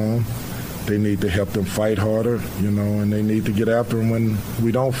cheer them on. They need to help them fight harder, and they need to get after them when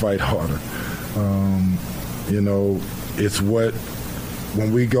we don't fight harder. It's what.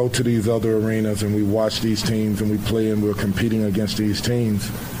 When we go to these other arenas and we watch these teams and we play and we're competing against these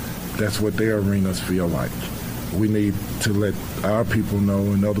teams, that's what their arenas feel like. We need to let our people know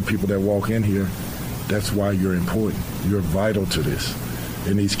and other people that walk in here, that's why you're important. You're vital to this,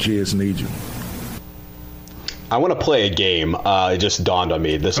 and these kids need you. I want to play a game. It just dawned on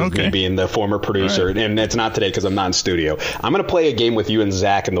me. This is me being the former producer, and it's not today because I'm not in studio. I'm going to play a game with you and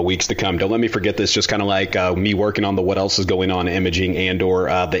Zach in the weeks to come. Don't let me forget this. Just kind of like me working on the what else is going on imaging and or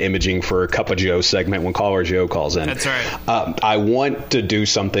the imaging for Cup of Joe segment when Caller Joe calls in. That's right. I want to do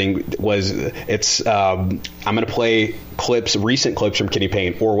something. I'm going to play recent clips from Kenny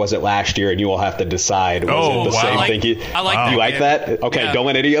Payne, or was it last year? And you will have to decide. Was it the same thing? I like you like that? Okay, yeah. Don't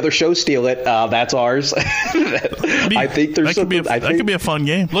let any other show steal it. That's ours. I think there's something. That could be a fun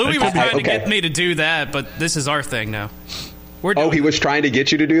game. Louis was trying to get me to do that, but this is our thing now. He was trying to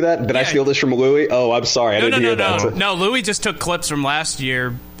get you to do that? Did I steal this from Louis? Oh, I'm sorry. I didn't hear that. No, Louis just took clips from last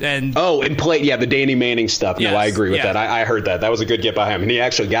year and played the Danny Manning stuff. Yes, no, I agree with that. I heard that. That was a good get by him. And he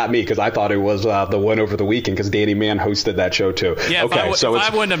actually got me because I thought it was the one over the weekend because Danny Mann hosted that show too. Yeah, if I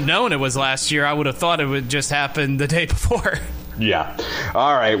wouldn't have known it was last year, I would have thought it would just happen the day before. Yeah.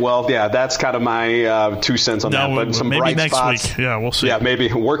 All right. Well, yeah, that's kind of my 2 cents on that. But some maybe bright next spots. week. Yeah, we'll see. Yeah,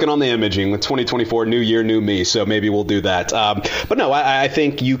 maybe working on the imaging with 2024, new year, new me. So maybe we'll do that. But no, I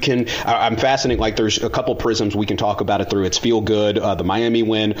think you can. I'm fascinated. Like there's a couple prisms we can talk about it through. It's feel good. The Miami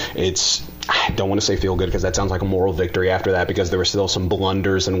win. I don't want to say feel good because that sounds like a moral victory after that because there were still some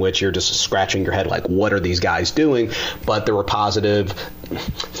blunders in which you're just scratching your head like, what are these guys doing? But there were positive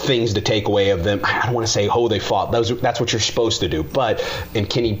things to take away of them. I don't want to say, they fought. That's what you're supposed to do. But in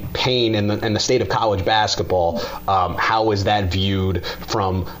Kenny Payne and the state of college basketball, how is that viewed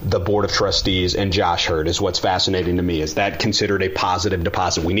from the Board of Trustees and Josh Hurd is what's fascinating to me. Is that considered a positive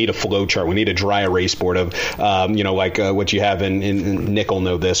deposit? We need a flow chart. We need a dry erase board of, like what you have in Nick will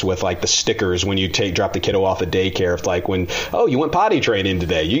know this with like the stickers when you drop the kiddo off at daycare. If like when, you went potty training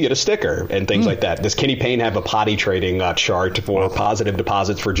today, you get a sticker and things like that. Does Kenny Payne have a potty training chart for positive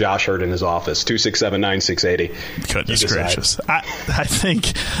deposits for Josh Hurd in his office? 267-9680. Goodness gracious. I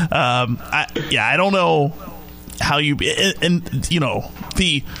think, I don't know how you, and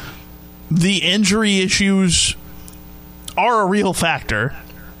the injury issues are a real factor,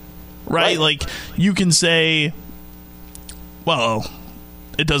 right? Like you can say, well,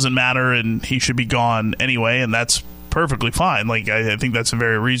 it doesn't matter and he should be gone anyway, and that's perfectly fine. Like I think that's a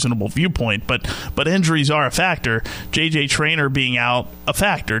very reasonable viewpoint, but injuries are a factor. JJ Traynor being out, a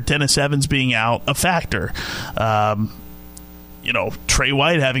factor. Dennis Evans being out, a factor. Trey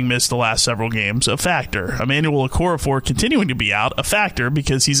White having missed the last several games, a factor. Emmanuel Okorafor continuing to be out, a factor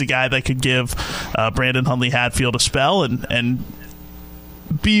because he's a guy that could give Brandon Hundley Hatfield a spell and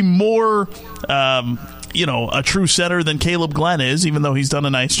be more a true center than Caleb Glenn is, even though he's done a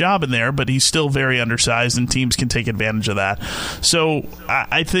nice job in there, but he's still very undersized, and teams can take advantage of that. So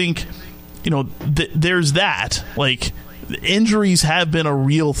I think, there's that. Like, injuries have been a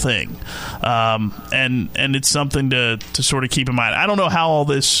real thing, and it's something to sort of keep in mind. I don't know how all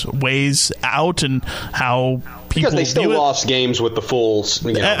this weighs out and how people, because they still lost games with the full,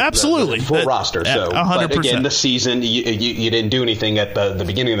 absolutely the full roster. So, 100%. But again, the season you didn't do anything at the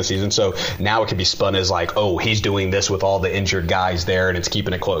beginning of the season, so now it can be spun as like, oh, he's doing this with all the injured guys there, and it's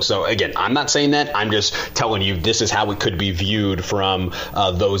keeping it close. So again, I'm not saying that. I'm just telling you this is how it could be viewed from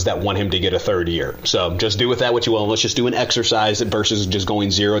those that want him to get a third year. So just do with that what you will. And let's just do an exercise versus just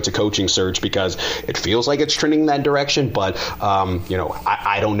going zero to coaching search, because it feels like it's trending in that direction. But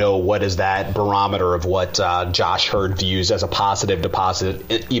I don't know what is that barometer of what Josh Hurd views as a positive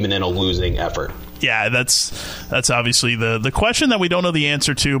deposit, even in a losing effort. Yeah, that's obviously the question that we don't know the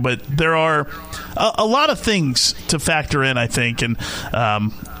answer to, but there are a lot of things to factor in, I think, and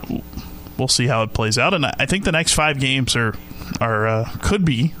we'll see how it plays out. And I think the next 5 games are could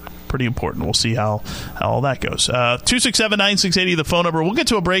be pretty important. We'll see how all that goes. 267-9680, the phone number. We'll get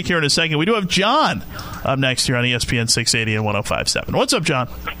to a break here in a second. We do have John up next here on ESPN 680 and 105.7. What's up, John?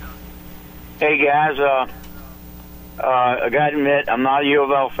 Hey, guys. I got to admit, I'm not a U of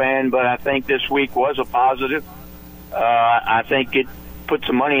L fan, but I think this week was a positive. I think it put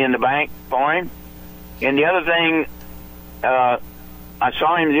some money in the bank for him. And the other thing, I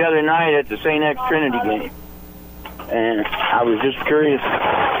saw him the other night at the St. X Trinity game, and I was just curious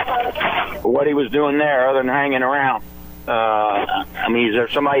what he was doing there other than hanging around. I mean, is there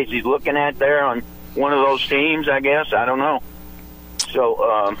somebody he's looking at there on one of those teams, I guess? I don't know.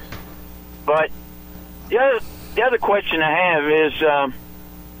 So, but the other question I have is,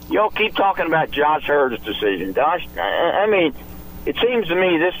 y'all keep talking about Josh Hurd's decision. I mean, it seems to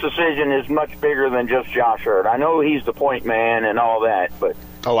me this decision is much bigger than just Josh Hurd. I know he's the point man and all that, but...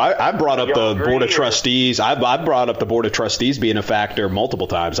 Oh, I brought up the Board of Trustees. I brought up the Board of Trustees being a factor multiple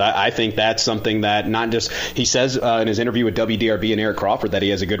times. I think that's something that not just – he says in his interview with WDRB and Eric Crawford that he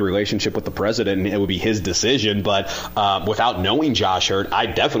has a good relationship with the president and it would be his decision. But without knowing Josh Hurd, I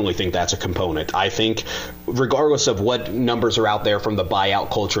definitely think that's a component. I think regardless of what numbers are out there from the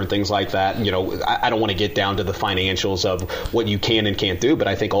buyout culture and things like that, I don't want to get down to the financials of what you can and can't do. But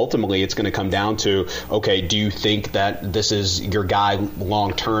I think ultimately it's going to come down to, okay, do you think that this is your guy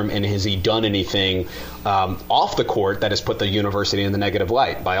long term, and has he done anything off the court that has put the university in the negative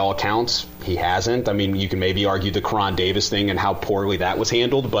light? By all accounts, he hasn't. I mean, you can maybe argue the Karan Davis thing and how poorly that was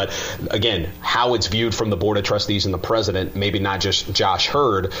handled, but again, how it's viewed from the Board of Trustees and the president, maybe not just Josh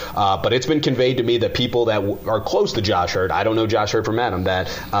Hurd, but it's been conveyed to me that people that are close to Josh Hurd, I don't know Josh Hurd from Adam, that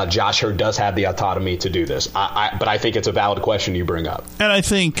Josh Hurd does have the autonomy to do this. But I think it's a valid question you bring up. And I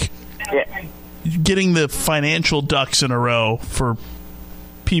think getting the financial ducks in a row for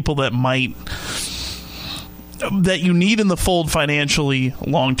people that you need in the fold financially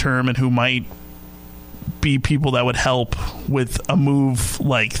long term, and who might be people that would help with a move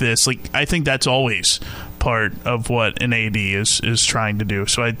like this. Like, I think that's always part of what an AD is trying to do.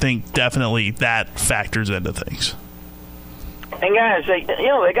 So I think definitely that factors into things. And guys, they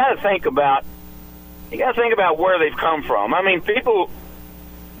got to think about where they've come from. I mean, people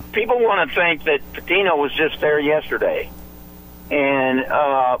want to think that Pitino was just there yesterday. And,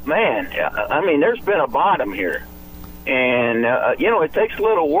 man, I mean, there's been a bottom here. And, it takes a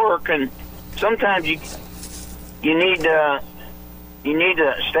little work, and sometimes you need to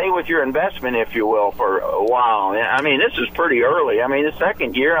stay with your investment, if you will, for a while. I mean, this is pretty early. I mean, the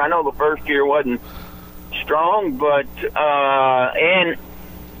second year, I know the first year wasn't strong, but, and,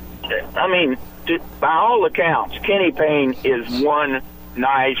 I mean, by all accounts, Kenny Payne is one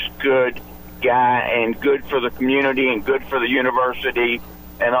nice, good guy, and good for the community and good for the university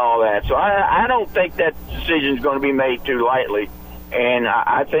and all that. So I don't think that decision is going to be made too lightly. And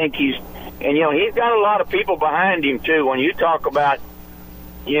I think he's got a lot of people behind him too. When you talk about,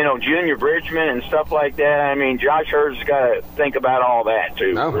 Junior Bridgman and stuff like that, I mean, Josh Hurd's got to think about all that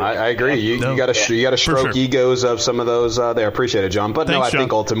too. No, I agree. You got to stroke sure. Egos of some of those there. Appreciate it, John. But Thanks, I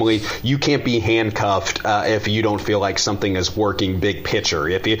think ultimately you can't be handcuffed if you don't feel like something is working big picture.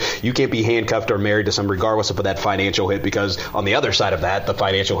 If you can't be handcuffed or married to some, regardless of that financial hit, because on the other side of that, the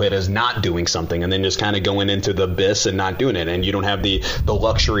financial hit is not doing something and then just kind of going into the abyss and not doing it. And you don't have the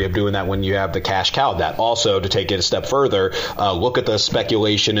luxury of doing that when you have the cash cow. That also, to take it a step further, look at the speculation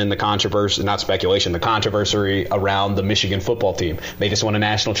speculation and the controversy, not speculation, the controversy around the Michigan football team. They just won a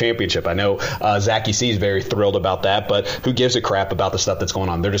national championship. I know Zachy C is very thrilled about that, but who gives a crap about the stuff that's going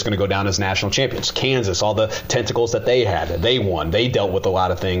on? They're just going to go down as national champions. Kansas, all the tentacles that they had, they won. They dealt with a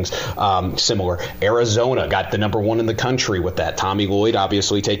lot of things similar. Arizona got the number one in the country with that. Tommy Lloyd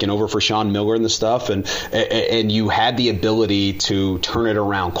obviously taking over for Sean Miller and the stuff, and you had the ability to turn it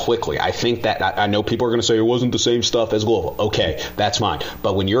around quickly. I think that I know people are going to say it wasn't the same stuff as Louisville. Okay, that's fine.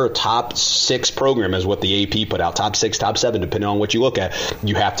 But when you're a top 6 program, as what the AP put out, top 6, top 7, depending on what you look at,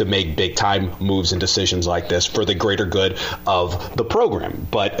 you have to make big time moves and decisions like this for the greater good of the program.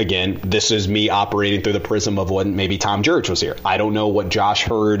 But again, this is me operating through the prism of when maybe Tom Jurich was here. I don't know what Josh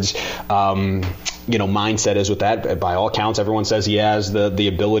Hurd's mindset is with that. By all accounts, everyone says he has the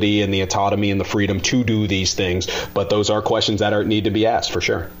ability and the autonomy and the freedom to do these things, but those are questions that need to be asked for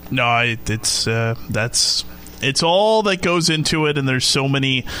sure. No, it's all that goes into it, and there's so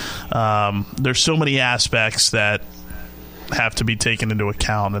many aspects that have to be taken into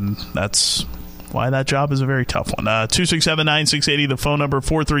account, and that's why that job is a very tough one. 267-9680, the phone number,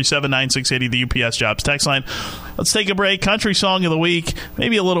 437-9680, the UPS Jobs text line. Let's take a break. Country Song of the Week,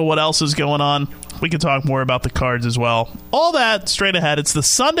 maybe a little what else is going on. We can talk more about the Cards as well. All that straight ahead. It's the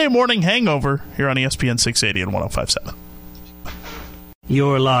Sunday Morning Hangover here on ESPN 680 and 105.7.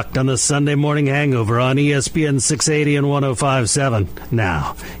 You're locked on the Sunday Morning Hangover on ESPN 680 and 105.7.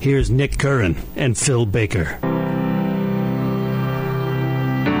 Now, here's Nick Curran and Phil Baker.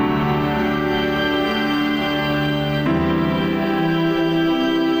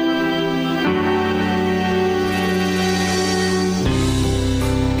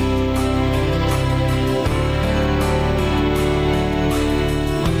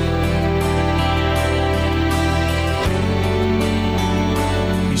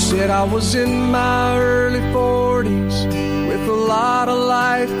 I was in my early 40s with a lot of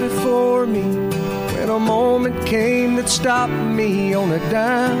life before me when a moment came that stopped me on a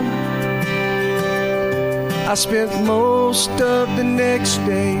dime. I spent most of the next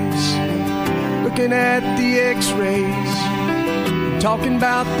days looking at the x-rays, talking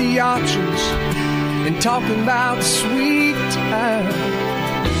about the options and talking about sweet time.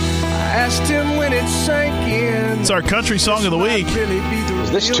 I asked him when it sank in. It's our Country Song of the Week.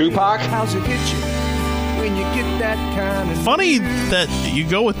 Is this Tupac? How's it hit you when you get that kind of funny that you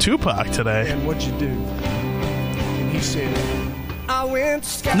go with Tupac today. And what you do? And he said, I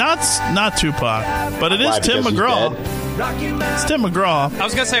went not Tupac, but it is Tim McGraw. It's Tim McGraw. I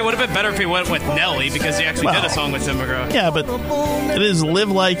was going to say it would have been better if he went with Nelly because he actually did a song with Tim McGraw. Yeah, but it is Live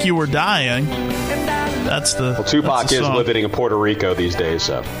Like You Were Dying. That's the Tupac that's the is living in Puerto Rico these days,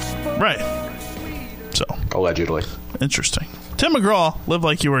 so right. So allegedly. Interesting. Tim McGraw, Live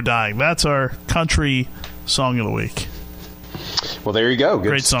Like You Were Dying. That's our Country Song of the Week. Well, there you go. Good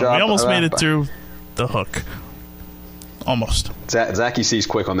Great song. job. We almost made it through the hook. Almost. Zachy C's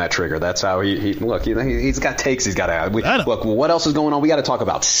quick on that trigger. That's how he look. He's got takes. He's got to look. What else is going on? We got to talk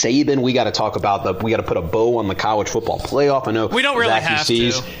about Saban. We got to talk about we got to put a bow on the college football playoff. I know we don't really Zachy have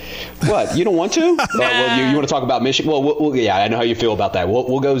C's, to. What, you don't want to? Well, you want to talk about Michigan? Well, yeah, I know how you feel about that.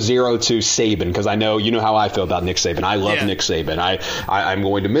 We'll go 0 to Saban because I know you know how I feel about Nick Saban. I love Nick Saban. I'm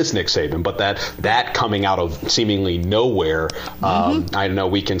going to miss Nick Saban, but that coming out of seemingly nowhere, I know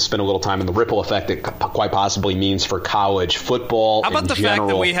we can spend a little time in the ripple effect that quite possibly means for college football. How about the general. fact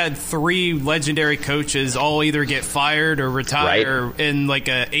that we had 3 legendary coaches all either get fired or retire in like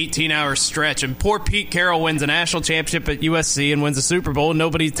a 18-hour stretch, and poor Pete Carroll wins a national championship at USC and wins a Super Bowl.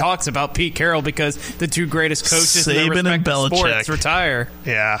 Nobody talks about Pete Carroll because the 2 greatest coaches in their respective sports retire.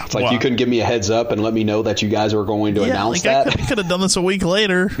 Yeah, it's like you couldn't give me a heads up and let me know that you guys were going to announce that. I could have done this a week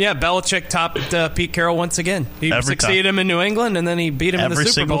later. Yeah, Belichick topped Pete Carroll once again. He succeeded him in New England, and then he beat him in the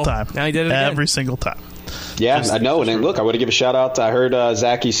Super Bowl. Every single time. Now he did it again. Every single time. Yeah, I know. And then, look, I want to give a shout out. I heard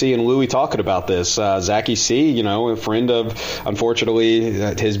Zachy C and Louie talking about this. Zachy C, a friend of, unfortunately,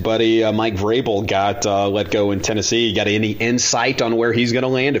 his buddy Mike Vrabel got let go in Tennessee. You got any insight on where he's going to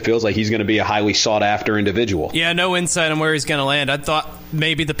land? It feels like he's going to be a highly sought-after individual. Yeah, no insight on where he's going to land. I thought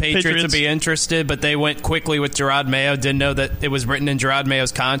maybe the Patriots would be interested, but they went quickly with Gerard Mayo. Didn't know that it was written in Gerard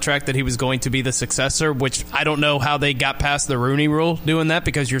Mayo's contract that he was going to be the successor, which I don't know how they got past the Rooney Rule doing that,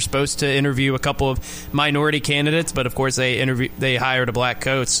 because you're supposed to interview a couple of minority candidates, but of course they hired a black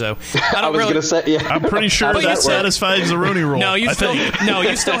coach. So I don't I'm pretty sure that satisfies the Rooney Rule. No, you still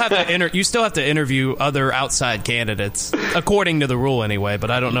have to interview other outside candidates according to the rule anyway.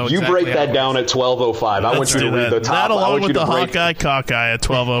 But I don't know. You break that down at 12:05. I want you to read the top. That along with the Hawkeye cockeye at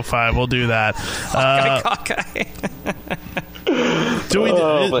 12:05. We'll do that. Hawkeye.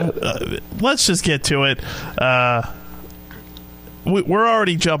 Let's just get to it. we're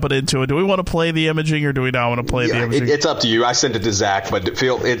already jumping into it. Do we want to play the imaging or do we not want to play the imaging? It's up to you. I sent it to Zach, but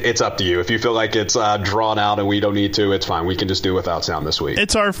it's up to you. If you feel like it's drawn out and we don't need to, it's fine. We can just do without sound this week.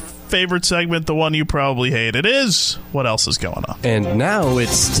 It's our favorite segment, the one you probably hate. It is What Else Is Going On. And now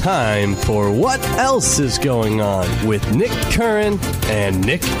it's time for What Else Is Going On with Nick Curran and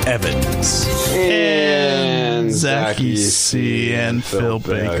Nick Evans. And Zachy C. and Phil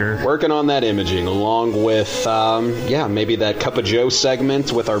Baker. Working on that imaging along with, maybe that Cup of Joe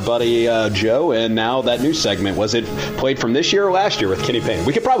segment with our buddy Joe, and now that new segment. Was it played from this year or last year with Kenny Payne?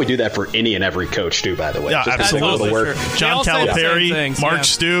 We could probably do that for any and every coach, too, by the way. Yeah, just absolutely. Work. Sure. John Calipari, Mark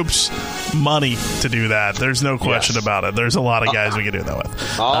Stoops, money to do that. There's no question about it. There's a lot of guys we can do that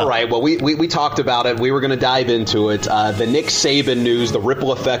with. All right. Well, we talked about it. We were going to dive into it. The Nick Saban news, the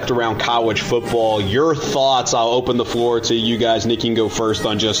ripple effect around college football. Your thoughts. I'll open the floor to you guys. Nick, you can go first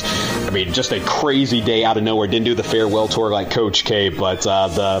on just a crazy day out of nowhere. Didn't do the farewell tour like Coach K, but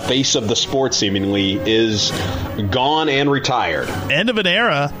the face of the sport seemingly is gone and retired. End of an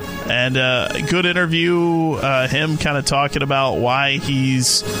era, and good interview. Him kind of talking about why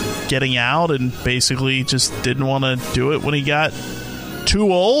he's getting out and basically just didn't want to do it when he got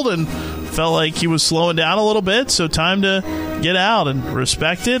too old and felt like he was slowing down a little bit, so time to get out and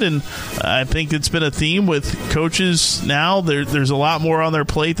respect it. And I think it's been a theme with coaches now. There's a lot more on their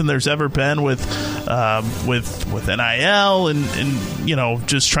plate than there's ever been with NIL and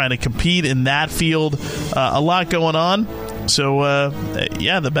just trying to compete in that field. A lot going on. So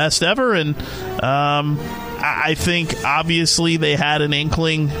the best ever. And I think obviously they had an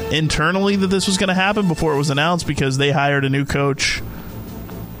inkling internally that this was going to happen before it was announced, because they hired a new coach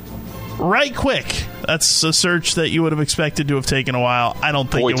right quick. That's a search that you would have expected to have taken a while. I don't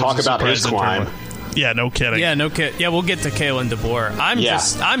think it was talk a about his climb. Yeah, no kidding. Yeah, no kidding. Yeah, we'll get to Kalen DeBoer.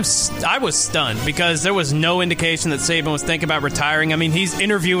 I was stunned because there was no indication that Saban was thinking about retiring. I mean, he's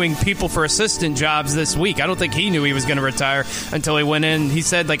interviewing people for assistant jobs this week. I don't think he knew he was going to retire until he went in. He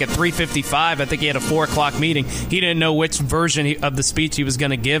said like at 3:55, I think he had a 4 o'clock meeting. He didn't know which version of the speech he was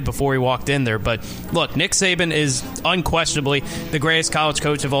going to give before he walked in there. But look, Nick Saban is unquestionably the greatest college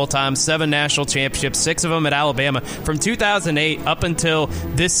coach of all time. 7 national championships, 6 of them at Alabama. From 2008 up until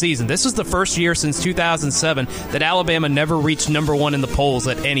this season. This was the first year since 2007 that Alabama never reached number 1 in the polls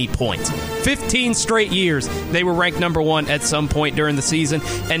at any point. 15 straight years they were ranked number 1 at some point during the season.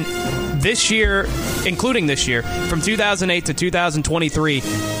 And this year, including this year, from 2008 to 2023,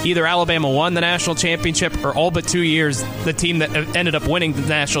 either Alabama won the national championship or all but 2 years, the team that ended up winning the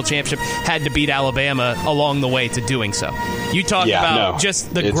national championship had to beat Alabama along the way to doing so. You talk about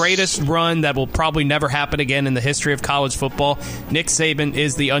just the greatest run that will probably never happen again in the history of college football. Nick Saban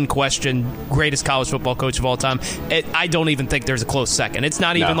is the unquestioned greatest college football coach of all time. I don't even think there's a close second. It's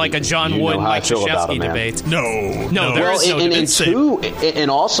not even like a John Wood, Mike Krzyzewski debate. No, there is no debate.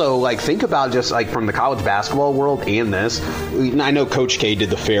 And also, like, think about just like from the college basketball world and this. I know Coach K did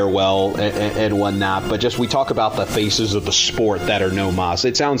the farewell and whatnot, but just we talk about the faces of the sport that are no mas.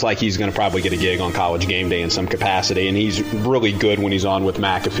 It sounds like he's going to probably get a gig on College Game Day in some capacity, and he's really good when he's on with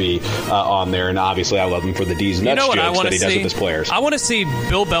McAfee on there. And obviously, I love him for the D's and nuts jokes that he does with his players. I want to see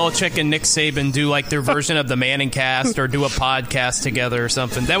Bill Belichick and Nick Saban do like their version of the Manning Cast or do a podcast together or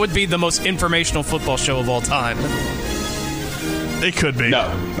something. That would be the most informational football show of all time. It could be. No,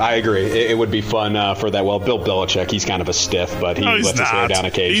 I agree. It would be fun for that. Well, Bill Belichick, he's kind of a stiff, but he lets his hair down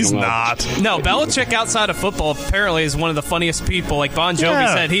occasionally. He's not. No, Belichick outside of football apparently is one of the funniest people. Like Bon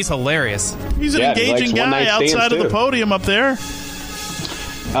Jovi said, he's hilarious. He's an engaging guy outside of the podium up there.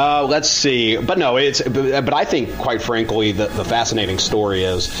 Let's see. But no, but I think, quite frankly, the fascinating story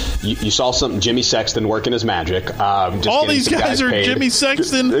is you saw Jimmy Sexton working his magic. All these guys are paid. Jimmy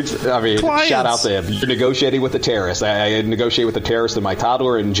Sexton clients. Shout out to him. You're negotiating with the terrorist. I negotiate with the terrorist and Mike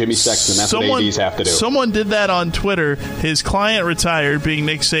Toddler and Jimmy Sexton. That's what ADs have to do. Someone did that on Twitter. His client retired, being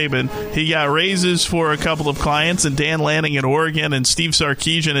Nick Saban. He got raises for a couple of clients, and Dan Lanning at Oregon and Steve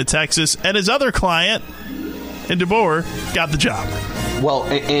Sarkisian at Texas. And his other client, in DeBoer, got the job. Well,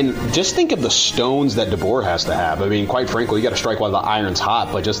 and just think of the stones that DeBoer has to have. I mean, quite frankly, you got to strike while the iron's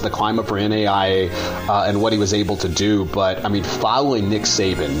hot, but just the climb up for NAIA and what he was able to do. But, I mean, following Nick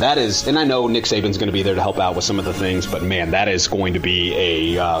Saban, that is, and I know Nick Saban's going to be there to help out with some of the things, but, man, that is going to be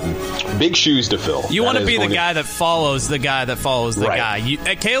a big shoes to fill. You want to be the guy that follows the guy that follows the guy.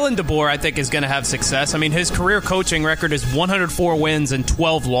 Kalen DeBoer, I think, is going to have success. I mean, his career coaching record is 104 wins and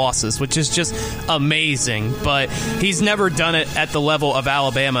 12 losses, which is just amazing. But he's never done it at the level of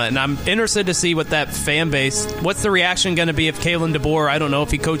Alabama, and I'm interested to see what that fan base, what's the reaction going to be if Kalen DeBoer, I don't know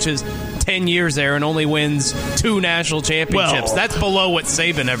if he coaches 10 years there and only wins 2 national championships. Well, that's below what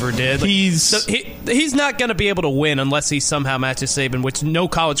Saban ever did. Like, he's not going to be able to win unless he somehow matches Saban, which no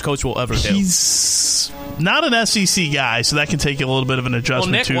college coach will ever do. He's not an SEC guy, so that can take a little bit of an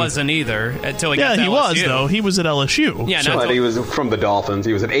adjustment. Well, Nick wasn't either until he got to LSU. Yeah, he was, though. He was at LSU. Yeah, no, but he was from the Dolphins.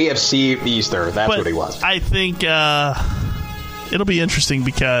 He was an AFC Easter. That's what he was. I think it'll be interesting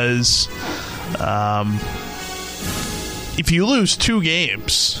because if you lose 2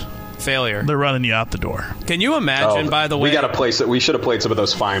 games, failure, they're running you out the door. Can you imagine, by the way? We should have played some of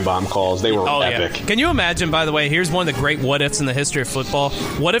those Feinbaum calls. They were epic. Yeah. Can you imagine, by the way, here's one of the great what-ifs in the history of football.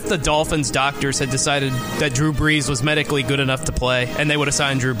 What if the Dolphins doctors had decided that Drew Brees was medically good enough to play, and they would have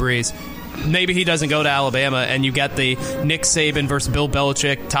signed Drew Brees? Maybe he doesn't go to Alabama, and you got the Nick Saban versus Bill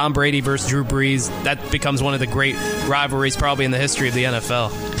Belichick, Tom Brady versus Drew Brees. That becomes one of the great rivalries probably in the history of the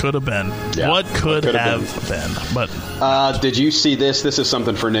NFL. Could have been. Yeah. What could have been? But did you see this? This is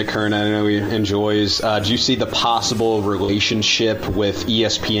something for Nick Kern. I know he enjoys. Did you see the possible relationship with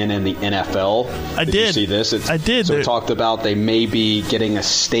ESPN and the NFL? I did. Did you see this? I did. So it talked about they may be getting a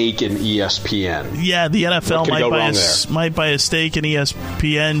stake in ESPN. Yeah, the NFL might buy a stake in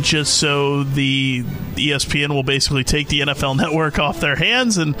ESPN just so the ESPN will basically take the NFL Network off their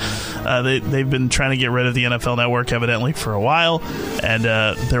hands, and they've been trying to get rid of the NFL Network evidently for a while, and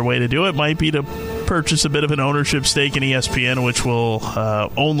their way to do it might be to purchase a bit of an ownership stake in ESPN, which will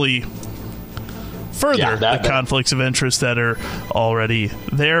only further the conflicts of interest that are already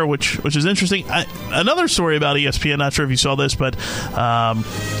there, which is interesting. Another story about ESPN, not sure if you saw this, but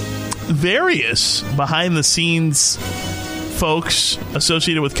various behind-the-scenes folks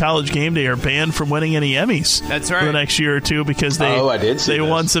associated with College Game Day are banned from winning any Emmys. That's right. For the next year or two because they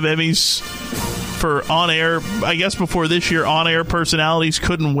won some Emmys for on-air. I guess before this year, on-air personalities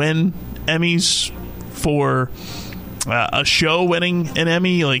couldn't win Emmys for a show winning an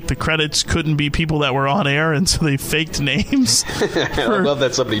Emmy. Like, the credits couldn't be people that were on air, and so they faked names. I love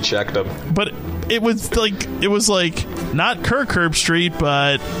that somebody checked them. But it was like not Kirk Herbstreit,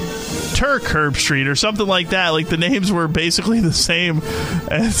 but Turk Herbstreit or something like that. Like, the names were basically the same,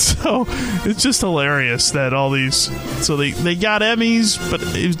 and so it's just hilarious that all these. So they got Emmys, but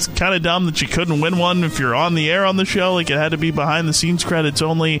it's kind of dumb that you couldn't win one if you're on the air on the show. Like, it had to be behind the scenes credits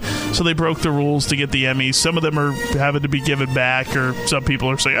only. So they broke the rules to get the Emmys. Some of them are having to be given back, or some people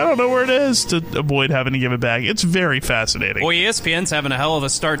are saying, I don't know where it is, to avoid having to give it back. It's very fascinating. Well, ESPN's having a hell of a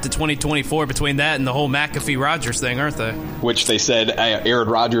start to 2024 between that and the whole McAfee-Rodgers thing, aren't they? Which they said Aaron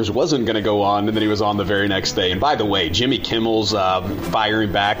Rodgers wasn't going to go on, and then he was on the very next day. And by the way, Jimmy Kimmel's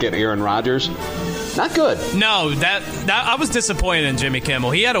firing back at Aaron Rodgers, not good. No, that I was disappointed in Jimmy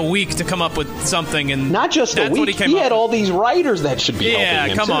Kimmel. He had a week to come up with something, and not just a week. He had all these writers that should be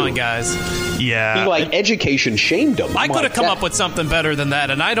helping him. Come on, guys. Yeah, he education shamed him. I could have come up with something better than that,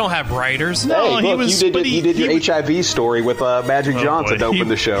 and I don't have writers. No, hey, look, you did your HIV story with Magic Johnson to open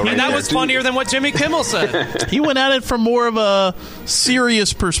the show. And that was funnier than what Jimmy Kimmel said. He went at it from more of a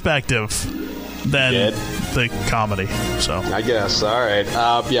serious perspective than the comedy. So I guess. All right.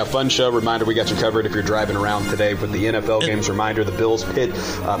 Fun show. Reminder, we got you covered if you're driving around today with the NFL games. Reminder, the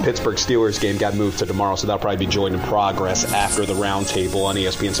Bills-Pittsburgh Steelers game got moved to tomorrow, so that'll probably be joined in progress after the roundtable on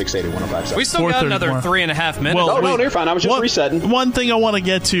ESPN 680 105.7. We still got another 3.5 minutes. Well, no, you're fine. I was just resetting. One thing I want to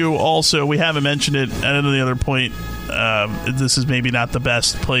get to also, we haven't mentioned it at any other point. This is maybe not the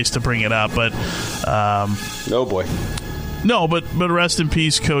best place to bring it up, but oh boy. No, but rest in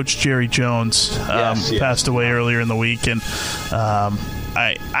peace, Coach Jerry Jones. Passed away earlier in the week, and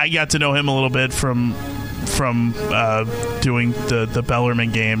I got to know him a little bit from doing the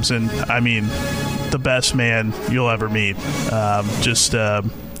Bellarmine games, and I mean, the best man you'll ever meet.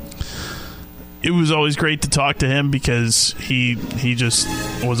 It was always great to talk to him because he just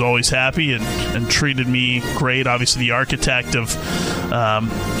was always happy and treated me great. Obviously, the architect of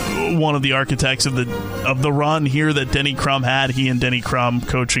one of the architects of the run here that Denny Crum had. He and Denny Crum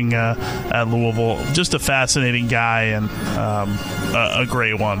coaching at Louisville. Just a fascinating guy and a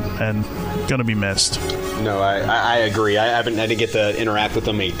great one, and gonna be missed. No, I agree. I didn't get to interact with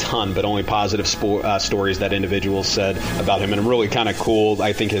him a ton, but only positive stories that individuals said about him. And really kind of cool,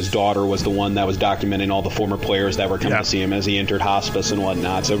 I think his daughter was the one that was documenting all the former players that were coming to see him as he entered hospice and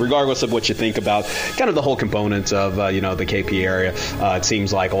whatnot. So regardless of what you think about kind of the whole components of, the KP area, it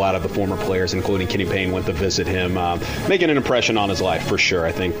seems like a lot of the former players, including Kenny Payne, went to visit him, making an impression on his life for sure.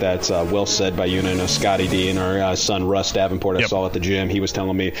 I think that's well said by you. And Scotty D and our son Russ Davenport I saw at the gym. He was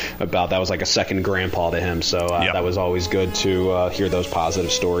telling me about that was like a second grandpa to him. So that was always good to hear those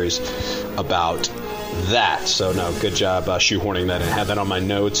positive stories about that. So, no, good job shoehorning that in. I had that on my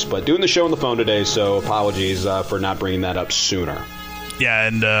notes, but doing the show on the phone today, so apologies for not bringing that up sooner. Yeah,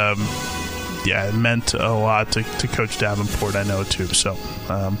 and it meant a lot to Coach Davenport, I know, too. So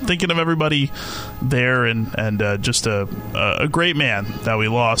thinking of everybody there and just a great man that we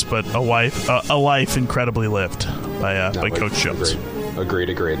lost, but a life incredibly lived by Coach Jones. Agreed.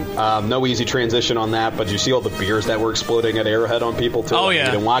 No easy transition on that, but you see all the beers that were exploding at Arrowhead on people, too? Oh, yeah.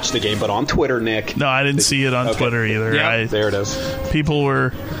 You didn't watch the game, but on Twitter, Nick. No, I didn't see it on Twitter either. Yeah, there it is. People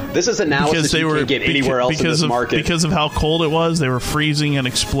were... This is analysis you can't get anywhere else in this market. Because of how cold it was, they were freezing and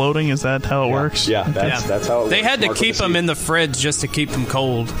exploding. Is that how it works? Yeah, that's how it works. They had to keep them in the fridge just to keep them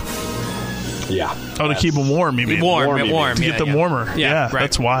cold. Yeah. Oh, to keep them warm, you mean? Warm. To get them warmer. Yeah, right.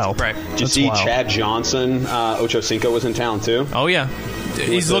 That's wild. Right. Did you see Chad Johnson, Ocho Cinco was in town, too? Oh, yeah.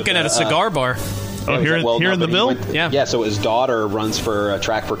 He's looking at a cigar bar. Oh, here in the Ville? Yeah, so his daughter runs for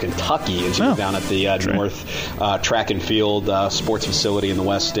track for Kentucky, and she was down at the North Track and Field Sports Facility in the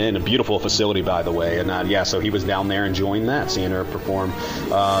West End. A beautiful facility, by the way. And, so he was down there enjoying that, seeing her perform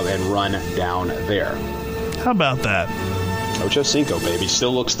and run down there. How about that? Ocho Cinco, baby,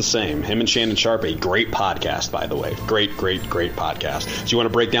 still looks the same. Him and Shannon Sharpe, a great podcast, by the way. Great podcast. So you want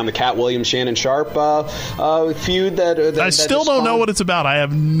to break down the Cat Williams, Shannon Sharpe feud? I still don't know what it's about. I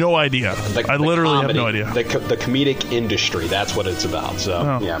have no idea. I literally have no idea. The comedic industry, that's what it's about. So,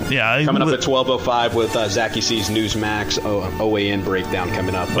 coming up at 12:05 with Zachy C's Newsmax OAN breakdown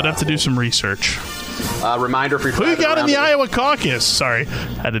coming up. Would have to do some research. Reminder for who you got in the Iowa caucus? Sorry,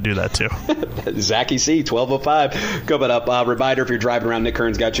 had to do that too. Zachy C, 12:05 coming up. Reminder if you're driving around, Nick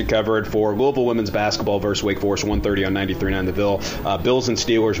Kern's got you covered for Louisville women's basketball versus Wake Forest, 1:30 on 93.9 The Ville. Bills and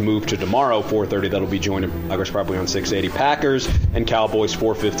Steelers move to tomorrow, 4:30. That'll be joined, I guess, probably on 680. Packers and Cowboys,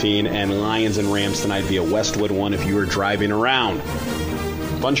 4:15, and Lions and Rams tonight via Westwood One if you are driving around.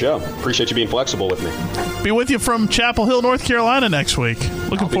 Fun show. Appreciate you being flexible with me. Be with you from Chapel Hill, North Carolina next week.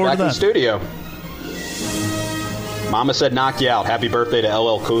 Looking forward to that. In the studio. Mama said knock you out. Happy birthday to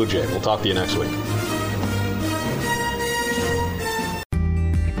LL Cool J. We'll talk to you next week.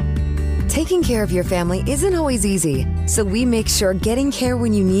 Taking care of your family isn't always easy, so we make sure getting care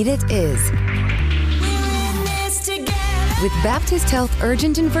when you need it is. With Baptist Health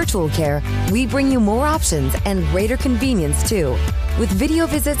Urgent and Virtual Care, we bring you more options and greater convenience, too. With video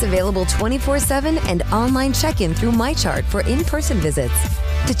visits available 24/7 and online check-in through MyChart for in-person visits.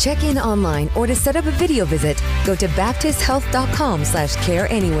 To check in online or to set up a video visit, go to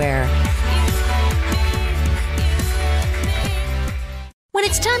baptisthealth.com/careanywhere. When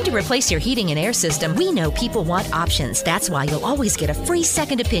it's time to replace your heating and air system, we know people want options. That's why you'll always get a free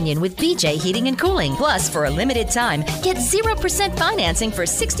second opinion with BJ Heating and Cooling. Plus, for a limited time, get 0% financing for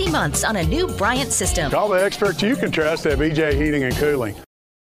 60 months on a new Bryant system. Call the experts you can trust at BJ Heating and Cooling.